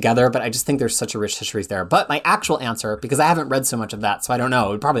come together, but I just think there's such a rich history there. But my actual answer, because I haven't read so much of that, so I don't know, it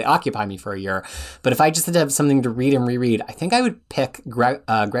would probably occupy me for a year. But if I just had to have something to read and reread, I think I would pick Greg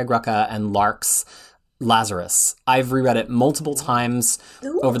Rucka and Lark's Lazarus. I've reread it multiple times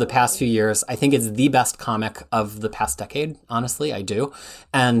over the past few years. I think it's the best comic of the past decade. Honestly, I do.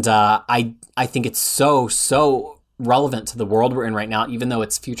 And I think it's so relevant to the world we're in right now, even though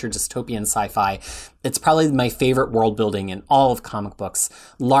it's future dystopian sci-fi. It's probably my favorite world building in all of comic books.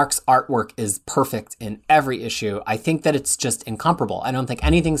 Lark's artwork is perfect in every issue. I think that it's just incomparable. I don't think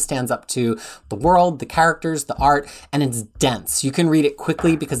anything stands up to the world, the characters, the art, and it's dense. You can read it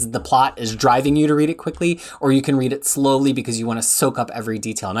quickly because the plot is driving you to read it quickly, or you can read it slowly because you want to soak up every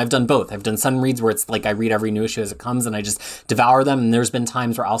detail. And I've done both. I've done some reads where it's like I read every new issue as it comes and I just devour them. And there's been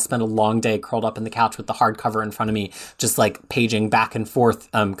times where I'll spend a long day curled up in the couch with the hardcover in front of me, just like paging back and forth,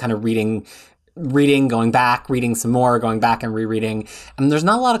 kind of reading, going back, reading some more, going back and rereading. And there's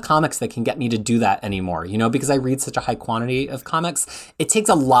not a lot of comics that can get me to do that anymore, because I read such a high quantity of comics. It takes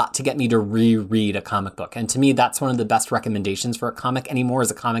a lot to get me to reread a comic book. And to me, that's one of the best recommendations for a comic anymore,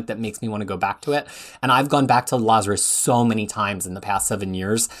 is a comic that makes me want to go back to it. And I've gone back to Lazarus so many times in the past 7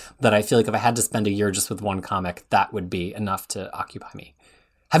 years that I feel like if I had to spend a year just with one comic, that would be enough to occupy me.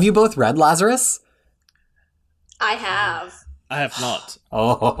 Have you both read Lazarus? I have. I have not.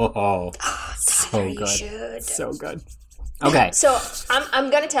 Oh, so you good. should. So good. Okay. So I'm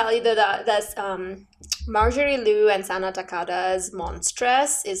gonna tell you that Marjorie Liu and Sana Takada's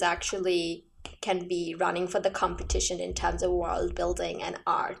Monstress is actually can be running for the competition in terms of world building and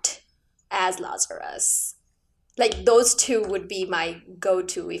art as Lazarus. Like those two would be my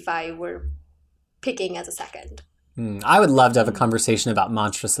go-to if I were picking as a second. I would love to have a conversation about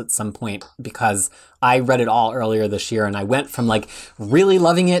Monstress at some point, because I read it all earlier this year and I went from like really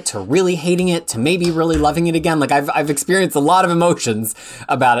loving it to really hating it to maybe really loving it again. Like I've experienced a lot of emotions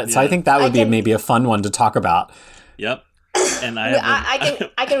about it. Yeah. So I think that would be maybe a fun one to talk about. Yep. And I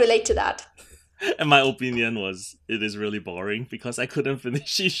can relate to that. And my opinion was it is really boring because I couldn't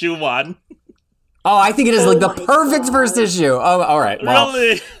finish issue 1. Oh, I think it is like the perfect first issue. Oh, all right. Well,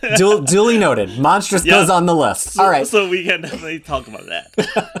 really? Duly noted. Monstress goes on the list. All right. So we can definitely talk about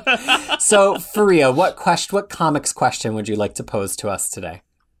that. So, Faria, what comics question would you like to pose to us today?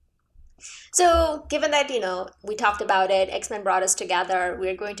 So, given that, we talked about it, X-Men brought us together,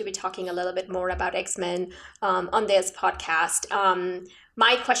 we're going to be talking a little bit more about X-Men on this podcast.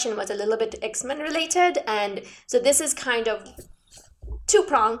 My question was a little bit X-Men related. And so this is kind of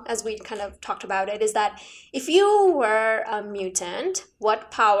two-pronged, as we kind of talked about it, is that if you were a mutant,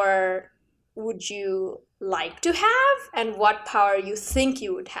 what power would you like to have and what power you think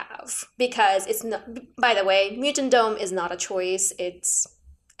you would have? Because it's not, by the way, mutantdom is not a choice, it's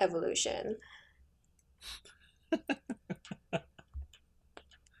evolution.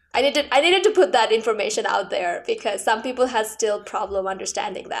 I needed to put that information out there because some people have still problem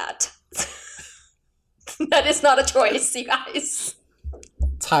understanding that. That is not a choice, you guys.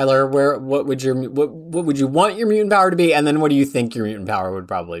 Tyler, what would you want your mutant power to be, and then what do you think your mutant power would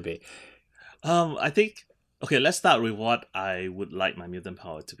probably be? I think let's start with what I would like my mutant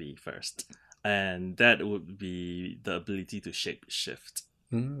power to be first, and that would be the ability to shape shift.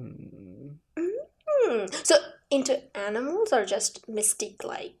 So into animals or just Mystique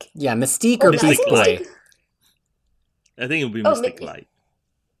like? Yeah, Mystique or Beast Boy. I think it would be Mystique like.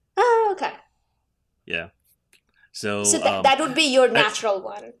 Oh, okay. Yeah. So that would be your natural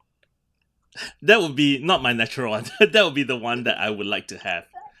one. That would be not my natural one. That would be the one that I would like to have.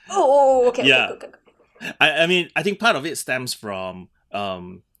 Oh, okay. Yeah. Okay. I mean, I think part of it stems from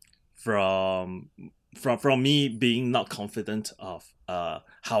me being not confident of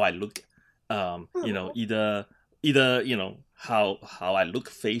how I look. Either how I look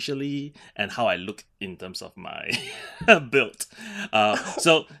facially and how I look in terms of my build.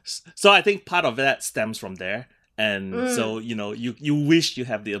 So I think part of that stems from there. And so, you wish you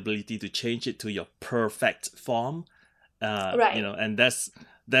have the ability to change it to your perfect form. Right. And that's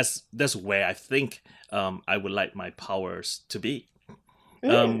where I think I would like my powers to be.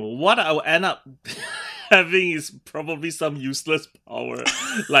 What I will end up having is probably some useless power,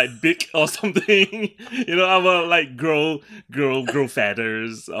 like big or something. I will like grow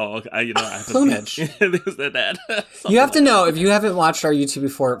feathers, or I have plumage. This and that. You have to know, if you haven't watched our YouTube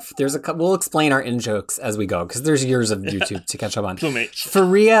before, we'll explain our in jokes as we go because there's years of YouTube to catch up on. Plumage.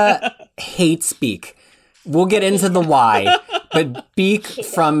 Faria hates beak. We'll get into the why. But Beak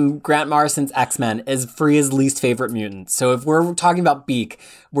from Grant Morrison's X-Men is Freya's least favorite mutant. So if we're talking about Beak,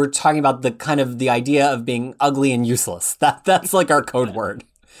 we're talking about the kind of the idea of being ugly and useless. That's like our code word,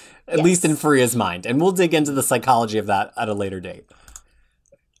 at least in Freya's mind. And we'll dig into the psychology of that at a later date.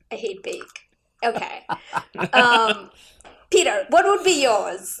 I hate Beak. Okay. Peter, what would be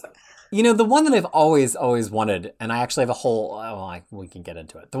yours? You know, the one that I've always wanted, and I actually have a whole, we can get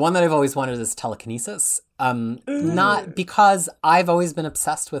into it. The one that I've always wanted is telekinesis. Not because I've always been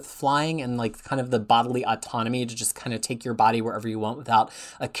obsessed with flying and like kind of the bodily autonomy to just kind of take your body wherever you want without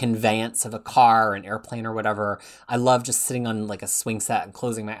a conveyance of a car or an airplane or whatever. I love just sitting on like a swing set and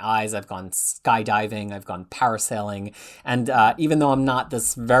closing my eyes. I've gone skydiving, I've gone parasailing. And even though I'm not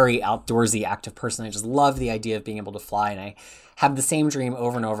this very outdoorsy active person, I just love the idea of being able to fly. And I have the same dream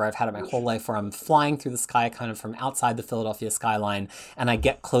over and over. I've had it my whole life where I'm flying through the sky kind of from outside the Philadelphia skyline, and I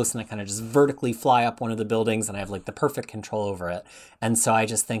get close and I kind of just vertically fly up one of the buildings and I have like the perfect control over it. And so I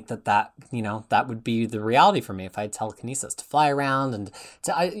just think that would be the reality for me if I had telekinesis, to fly around and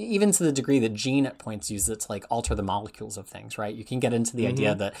even to the degree that Gene at points uses it to like alter the molecules of things, right? You can get into the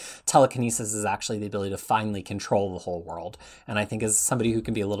idea that telekinesis is actually the ability to finally control the whole world. And I think as somebody who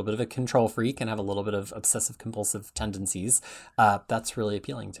can be a little bit of a control freak and have a little bit of obsessive compulsive tendencies, that's really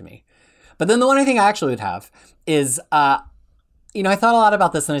appealing to me. But then the one I think I actually would have is, I thought a lot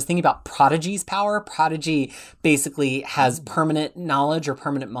about this and I was thinking about Prodigy's power. Prodigy basically has permanent knowledge or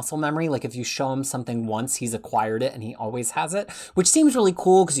permanent muscle memory. Like if you show him something once, he's acquired it and he always has it, which seems really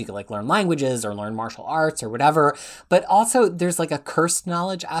cool because you could like learn languages or learn martial arts or whatever. But also there's like a cursed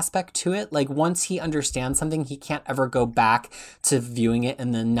knowledge aspect to it. Like once he understands something, he can't ever go back to viewing it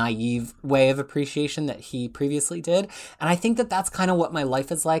in the naive way of appreciation that he previously did. And I think that that's kind of what my life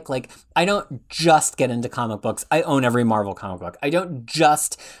is like. Like I don't just get into comic books. I own every Marvel comic book. I don't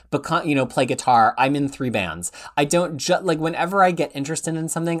just play guitar. I'm in 3 bands. I don't just like whenever I get interested in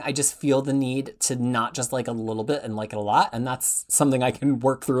something, I just feel the need to not just like a little bit and like it a lot. And that's something I can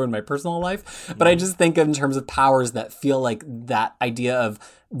work through in my personal life. But I just think in terms of powers that feel like that idea of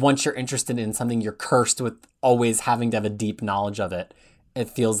once you're interested in something, you're cursed with always having to have a deep knowledge of it. It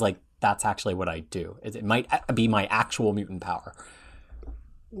feels like that's actually what I do. It might be my actual mutant power.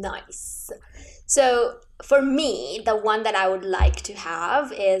 Nice. So for me, the one that I would like to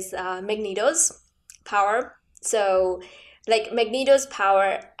have is Magneto's power. So like Magneto's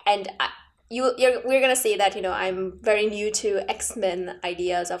power, and we're gonna say that I'm very new to X-Men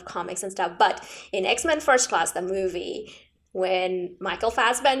ideas of comics and stuff, but in X-Men First Class, the movie, when Michael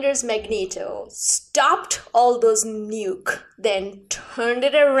Fassbender's Magneto stopped all those nuke, then turned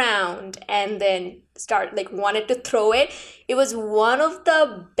it around and then wanted to throw it. It was one of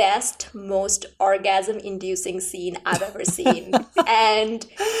the best, most orgasm-inducing scene I've ever seen. And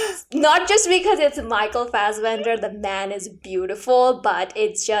not just because it's Michael Fassbender, the man is beautiful, but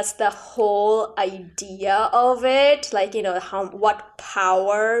it's just the whole idea of it. Like, what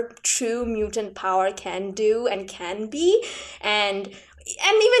power, true mutant power can do and can be. And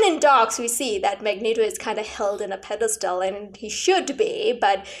even in Docs, we see that Magneto is kind of held in a pedestal, and he should be.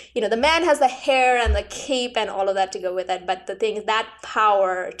 But, the man has the hair and the cape and all of that to go with it. But the thing is, that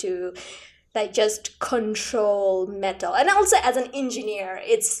power to, just control metal. And also, as an engineer,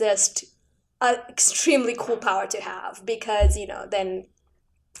 it's just an extremely cool power to have. Because, then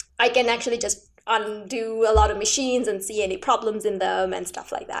I can actually just undo a lot of machines and see any problems in them and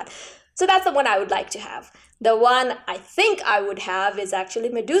stuff like that. So that's the one I would like to have. The one I think I would have is actually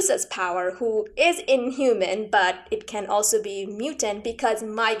Medusa's power, who is inhuman, but it can also be mutant because,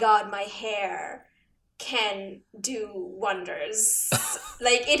 my God, my hair can do wonders.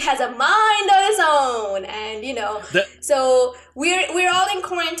 Like, it has a mind of its own, and, so we're all in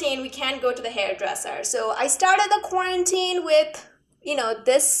quarantine. We can't go to the hairdresser. So I started the quarantine with,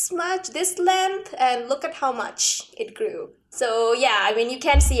 this length, and look at how much it grew. So, yeah, you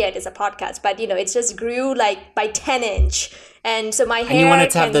can't see it as a podcast, but, it just grew, by 10 inch. And so my hair. And you want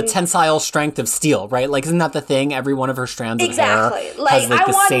it to have the tensile strength of steel, right? Like, isn't that the thing? Every one of her strands of hair has,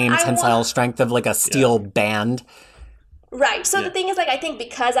 the same tensile strength of, a steel band. Right. So the thing is, I think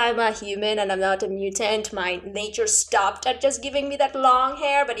because I'm a human and I'm not a mutant, my nature stopped at just giving me that long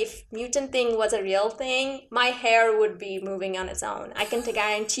hair. But if mutant thing was a real thing, my hair would be moving on its own. I can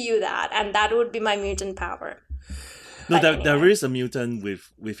guarantee you that. And that would be my mutant power. No, there is a mutant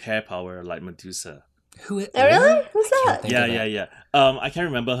with hair power like Medusa. Really? Who's that? Yeah. I can't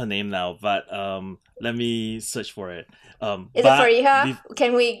remember her name now, but let me search for it. Is it Freya?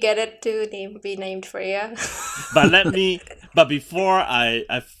 Can we get it to be named Freya? But before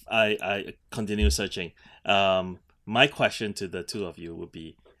I continue searching, my question to the two of you would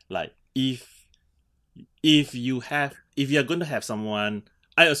be if if you're going to have someone,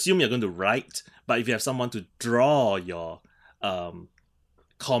 I assume you're going to write, but if you have someone to draw your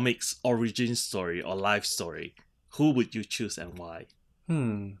comics origin story or life story, who would you choose and why?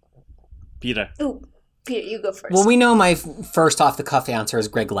 Peter. Ooh, Peter, you go first. Well, we know my first off the cuff answer is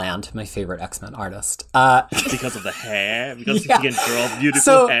Greg Land, my favorite X-Men artist. Because of the hair? Because Yeah. he can draw beautiful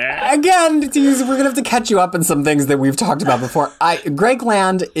So hair? again, we're gonna have to catch you up on some things that we've talked about before. Greg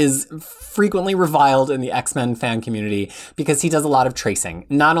Land is frequently reviled in the X-Men fan community because he does a lot of tracing.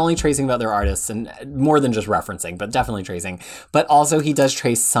 Not only tracing about their artists and more than just referencing, but definitely tracing. But also he does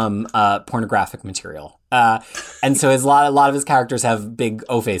trace some pornographic material. And so a lot of his characters have big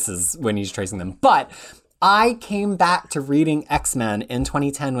O faces when he's tracing them. But I came back to reading X-Men in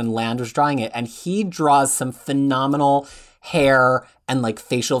 2010 when Land was drawing it, and he draws some phenomenal hair and like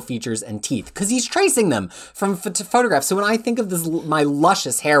facial features and teeth because he's tracing them from photographs. So when I think of this, my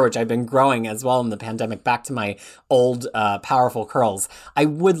luscious hair, which I've been growing as well in the pandemic, back to my old powerful curls, I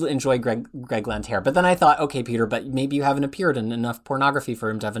would enjoy Greg Land hair. But then I thought, okay, Peter, but maybe you haven't appeared in enough pornography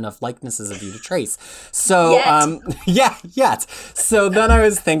for him to have enough likenesses of you to trace. So yet. So then I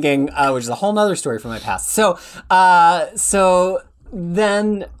was thinking, which is a whole nother story from my past. So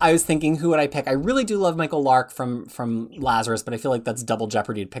then I was thinking, who would I pick? I really do love Michael Lark from Lazarus, but I feel like that's double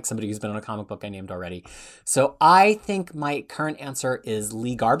jeopardy to pick somebody who's been on a comic book I named already. So I think my current answer is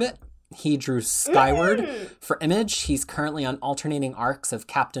Lee Garbett. He drew Skyward for Image. He's currently on alternating arcs of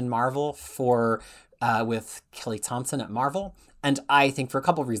Captain Marvel with Kelly Thompson at Marvel. And I think for a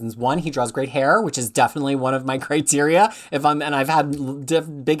couple of reasons. One, he draws great hair, which is definitely one of my criteria. And I've had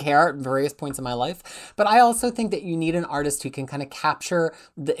big hair at various points in my life. But I also think that you need an artist who can kind of capture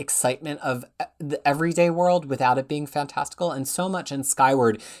the excitement of the everyday world without it being fantastical. And so much in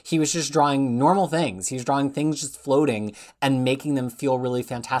Skyward, he was just drawing normal things. He was drawing things just floating and making them feel really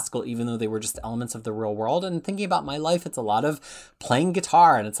fantastical, even though they were just elements of the real world. And thinking about my life, it's a lot of playing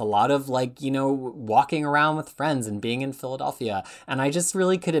guitar, and it's a lot of walking around with friends and being in Philadelphia. And I just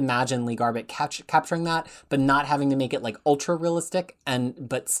really could imagine Lee Garbett capturing that, but not having to make it like ultra realistic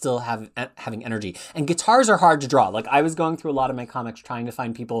but still having energy. And guitars are hard to draw. Like I was going through a lot of my comics trying to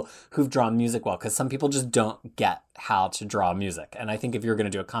find people who've drawn music well, because some people just don't get how to draw music. And I think if you're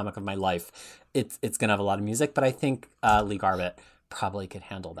going to do a comic of my life, it's going to have a lot of music. But I think Lee Garbett probably could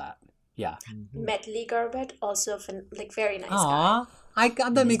handle that. Yeah. Met Lee Garbett, also very nice guy.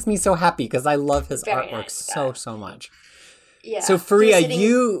 That makes me so happy because I love his Very artwork nice guy. so much. Yeah. So Faria,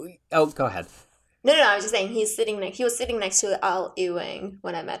 go ahead. No, I was just saying he was sitting next to Al Ewing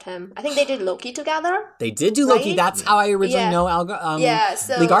when I met him. I think they did Loki together. They did do Loki. Right? That's how I originally know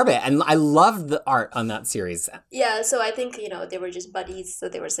Lee Garbett, and I loved the art on that series. Yeah, so I think they were just buddies, so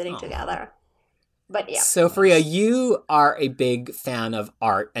they were sitting together. But yeah. So Faria, you are a big fan of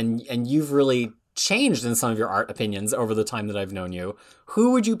art, and you've really changed in some of your art opinions over the time that I've known you.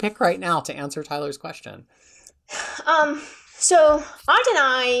 Who would you pick right now to answer Tyler's question? So Art and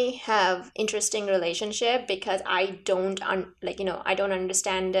I have interesting relationship because I don't I don't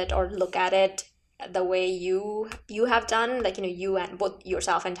understand it or look at it the way you have done, you and both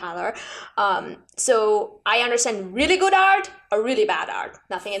yourself and Tyler. So I understand really good art or really bad art.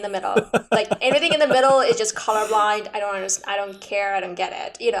 Nothing in the middle. Like everything in the middle is just colorblind. I don't understand. I don't care. I don't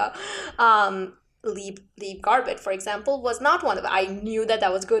get it. Lee Garbett, for example, was not one of them. I knew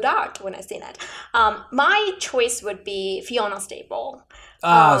that was good art when I seen it. My choice would be Fiona Staple.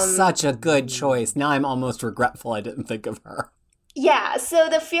 Such a good choice. Now I'm almost regretful I didn't think of her. Yeah, so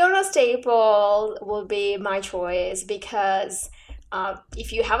the Fiona Staple will be my choice because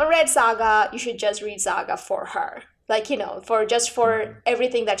if you haven't read Saga, you should just read Saga for her. For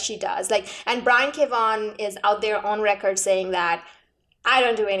everything that she does. And Brian K. Vaughan is out there on record saying that I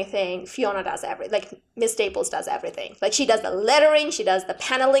don't do anything. Fiona does everything. Miss Staples does everything. She does the lettering, she does the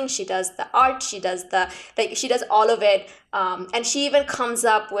paneling, she does the art, she does she does all of it. And she even comes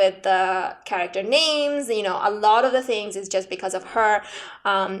up with the character names. A lot of the things is just because of her.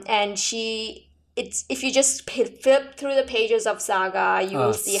 And if you just flip through the pages of Saga, you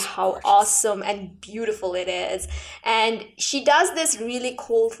will see how awesome and beautiful it is. And she does this really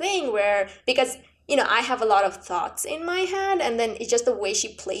cool thing because I have a lot of thoughts in my head, and then it's just the way she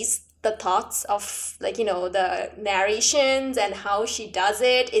plays the thoughts of the narrations and how she does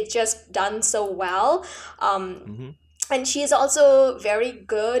it. It's just done so well. And she's also very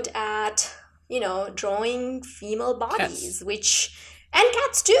good at, drawing female bodies, which And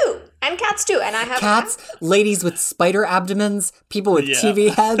cats too. And I have Cats, ladies with spider abdomens, people with Yeah. TV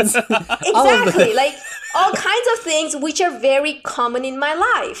heads. All of Exactly, the- like all kinds of things which are very common in my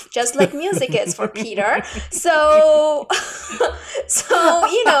life, just like music is for Peter. So,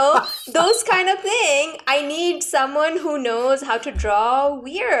 those kind of thing. I need someone who knows how to draw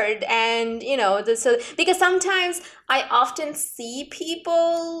weird, and because sometimes I often see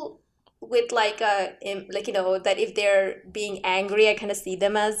people with that if they're being angry, I kind of see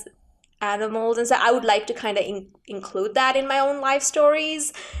them as animals, and so I would like to kind of include that in my own life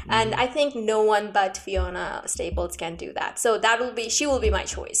stories, and I think no one but Fiona Staples can do that, so she will be my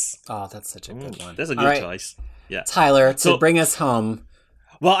choice. Oh, that's such a good one. That's a All good right, choice. Yeah. Tyler, to So- bring us home.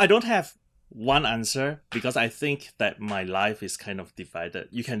 Well, I don't have one answer because I think that my life is kind of divided.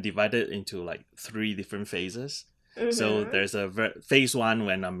 You can divide it into like 3 different phases. So there's a phase 1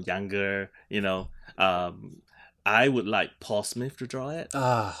 when I'm younger, I would like Paul Smith to draw it.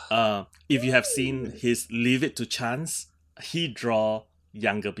 If you have seen his Leave It to Chance, he draw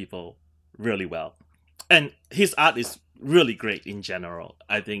younger people really well. And his art is really great in general,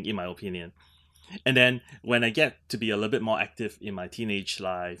 I think, in my opinion. And then when I get to be a little bit more active in my teenage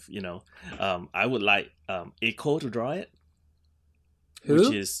life, I would like Aiko to draw it. Who?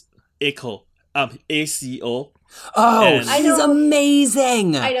 Which is Aiko. ACO. Oh, And- I he's know-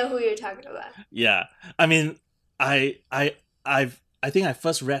 amazing. I know who you're talking about. Yeah. I mean, I think I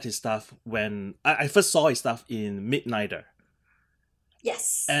first read his stuff when I first saw his stuff in Midnighter.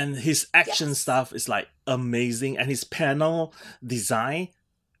 Yes. And his action Yes. stuff is like amazing, and his panel design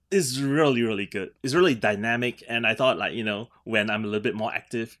is really, really good. It's really dynamic, and I thought when I'm a little bit more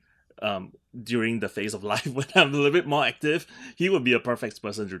active, during the phase of life when I'm a little bit more active, he would be a perfect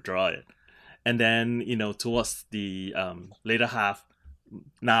person to draw it. And then towards the later half,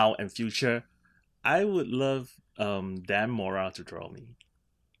 now and future, I would love Dan Mora to draw me.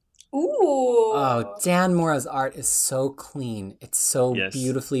 Ooh. Oh, Dan Mora's art is so clean. It's so Yes.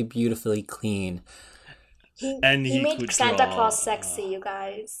 beautifully, beautifully clean. And he he made could Santa draw- Claus sexy, you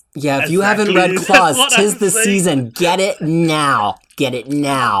guys. Yeah, if you haven't Exactly. read Claus, That's what tis I'm the saying. season. Get it now. Get it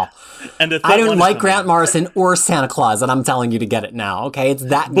now. And the third I don't one is like coming. Grant Morrison or Santa Claus, and I'm telling you to get it now. Okay, it's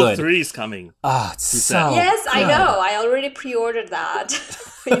that Book good. 3 is coming. Oh, it's said. so Yes, I good. know. I already pre-ordered that.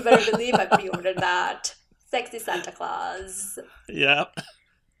 You better believe I pre-ordered that. Sexy Santa Claus. Yeah.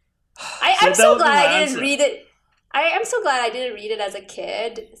 I'm So so that would be glad my I didn't answer. read it. I am so glad I didn't read it as a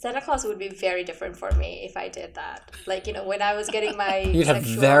kid. Santa Claus would be very different for me if I did that. When I was getting my You'd have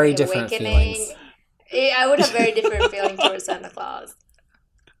sexual very different awakening, feelings. I would have very different feeling towards Santa Claus.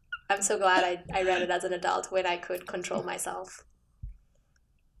 I'm so glad I read it as an adult when I could control myself.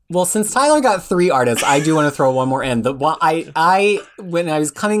 Well, since Tyler got 3 artists, I do want to throw one more in. The one when I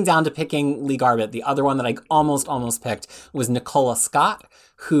was coming down to picking Lee Garbett, the other one that I almost picked was Nicola Scott,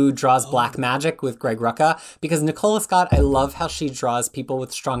 who draws Black Magic with Greg Rucka. Because Nicola Scott, I love how she draws people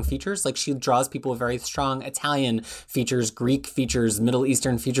with strong features. Like, she draws people with very strong Italian features, Greek features, Middle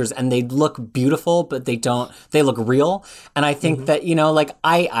Eastern features, and they look beautiful, but they look real. And I think that,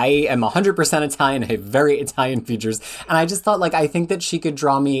 I am 100% Italian, I have very Italian features. And I just thought, I think that she could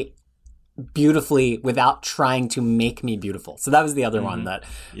draw me beautifully without trying to make me beautiful. So that was the other one that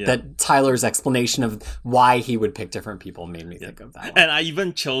Tyler's explanation of why he would pick different people made me think of that one. And I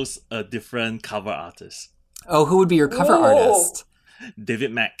even chose a different cover artist, Oh, who would be your cover Ooh. artist?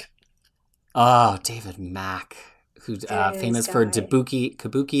 David Mack. Oh, David Mack, who's famous for guy.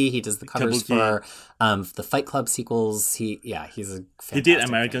 Kabuki. He does the covers Kabuki. for the Fight Club sequels. He's a fantastic He did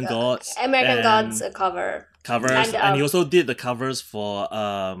American Gods. American and Gods cover. covers, and, and he also did the covers for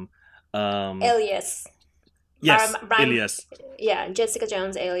Alias. yes, Brian- Alias. Yeah, Jessica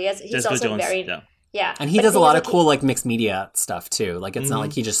Jones Alias. He's Jessica also Jones. very Yeah. And he But does the a thing lot is, of cool mixed media stuff too. It's not Mhm.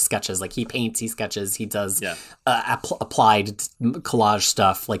 like he just sketches. He paints, he sketches, he does Yeah. applied collage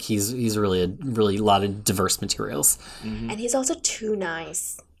stuff. He's really a lot of diverse materials. and he's also too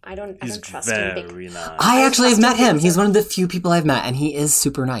nice. I don't He's trust him. very nice. I actually have met trust him him. He's so- one of the few people I've met, and he is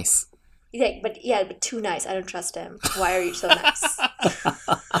super nice. But too nice. I don't trust him. Why are you so nice?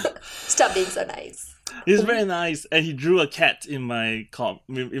 Stop being so nice. He's very nice, and he drew a cat in my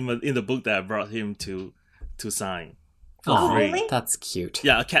in the book that I brought him to sign for Aw, free. really? That's cute.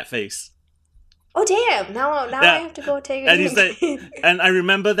 Yeah, a cat face. Oh damn! Now I Yeah. have to go take And he it. said, and I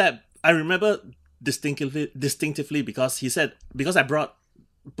remember distinctively because he said, because I brought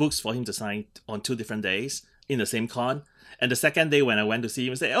books for him to sign on 2 different days in the same con, and the second day when I went to see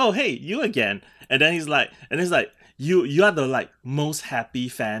him, I said, "Oh hey, you again?" And then he's like, you are the most happy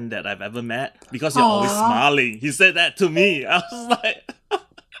fan that I've ever met because you're always Aw. smiling. He said that to me. I was like,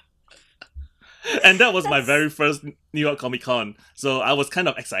 And that was my very first New York Comic Con. So I was kind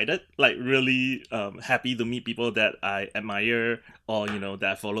of excited, like really happy to meet people that I admire or, that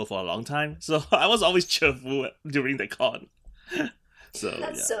I follow for a long time. So I was always cheerful during the con. So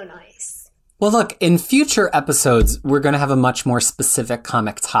That's so nice. Well, look, in future episodes, we're going to have a much more specific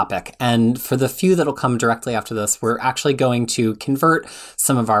comic topic. And for the few that'll come directly after this, we're actually going to convert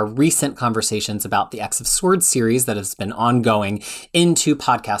some of our recent conversations about the X of Swords series that has been ongoing into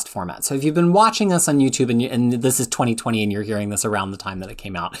podcast format. So if you've been watching us on YouTube and this is 2020 and you're hearing this around the time that it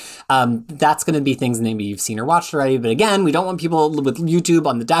came out, that's going to be things maybe you've seen or watched already. But again, we don't want people with YouTube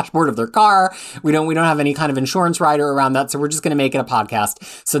on the dashboard of their car. We don't have any kind of insurance rider around that. So we're just going to make it a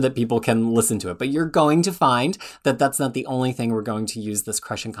podcast so that people can listen to it. But you're going to find that that's not the only thing we're going to use this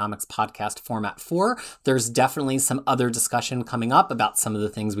Crushing Comics podcast format for. There's definitely some other discussion coming up about some of the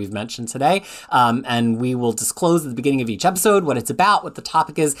things we've mentioned today. And we will disclose at the beginning of each episode what it's about, what the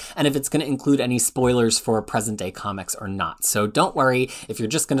topic is, and if it's going to include any spoilers for present day comics or not. So don't worry, if you're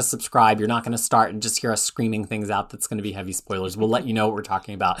just going to subscribe, you're not going to start and just hear us screaming things out that's going to be heavy spoilers. We'll let you know what we're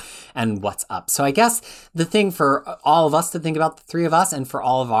talking about and what's up. So I guess the thing for all of us to think about, the three of us, and for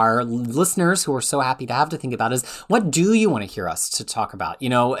all of our listeners who are so happy to have to think about is, what do you want to hear us to talk about?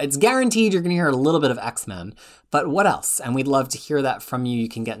 It's guaranteed you're going to hear a little bit of X-Men, but what else? And we'd love to hear that from you. You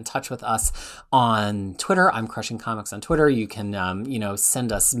can get in touch with us on Twitter. I'm Crushing Comics on Twitter. You can,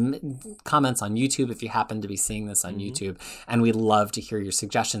 send us comments on YouTube if you happen to be seeing this on YouTube. And we'd love to hear your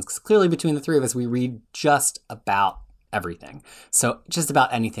suggestions, because clearly between the three of us, we read just about everything. So just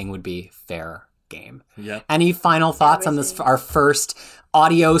about anything would be fair game. Yeah. Any final thoughts on this, our first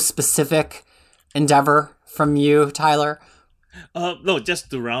audio specific endeavor from you, Tyler? No, just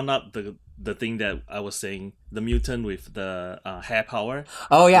to round up the thing that I was saying, the mutant with the hair power.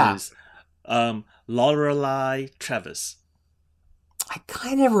 Oh yeah, is Lorelei Travis. I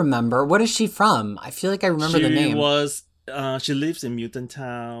kind of remember. What is she from? I feel like I remember the name. She lives in Mutant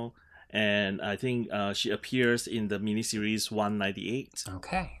Town, and I think she appears in the miniseries 198.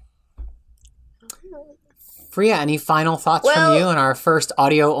 Okay. Freya, any final thoughts from you on our first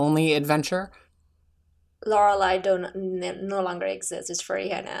audio-only adventure? Lorelei no longer exists. It's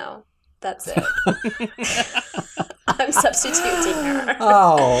Freya now. That's it. I'm substituting her.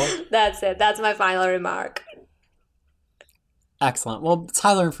 Oh. That's it. That's my final remark. Excellent. Well,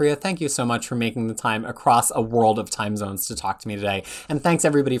 Tyler and Freya, thank you so much for making the time across a world of time zones to talk to me today. And thanks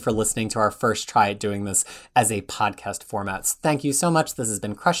everybody for listening to our first try at doing this as a podcast format. So thank you so much. This has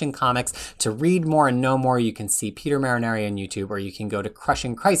been Crushing Comics. To read more and know more, you can see Peter Marinari on YouTube, or you can go to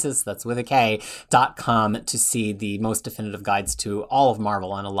crushingcrisis, that's with a K.com, to see the most definitive guides to all of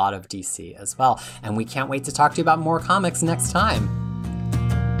Marvel and a lot of DC as well. And we can't wait to talk to you about more comics next time.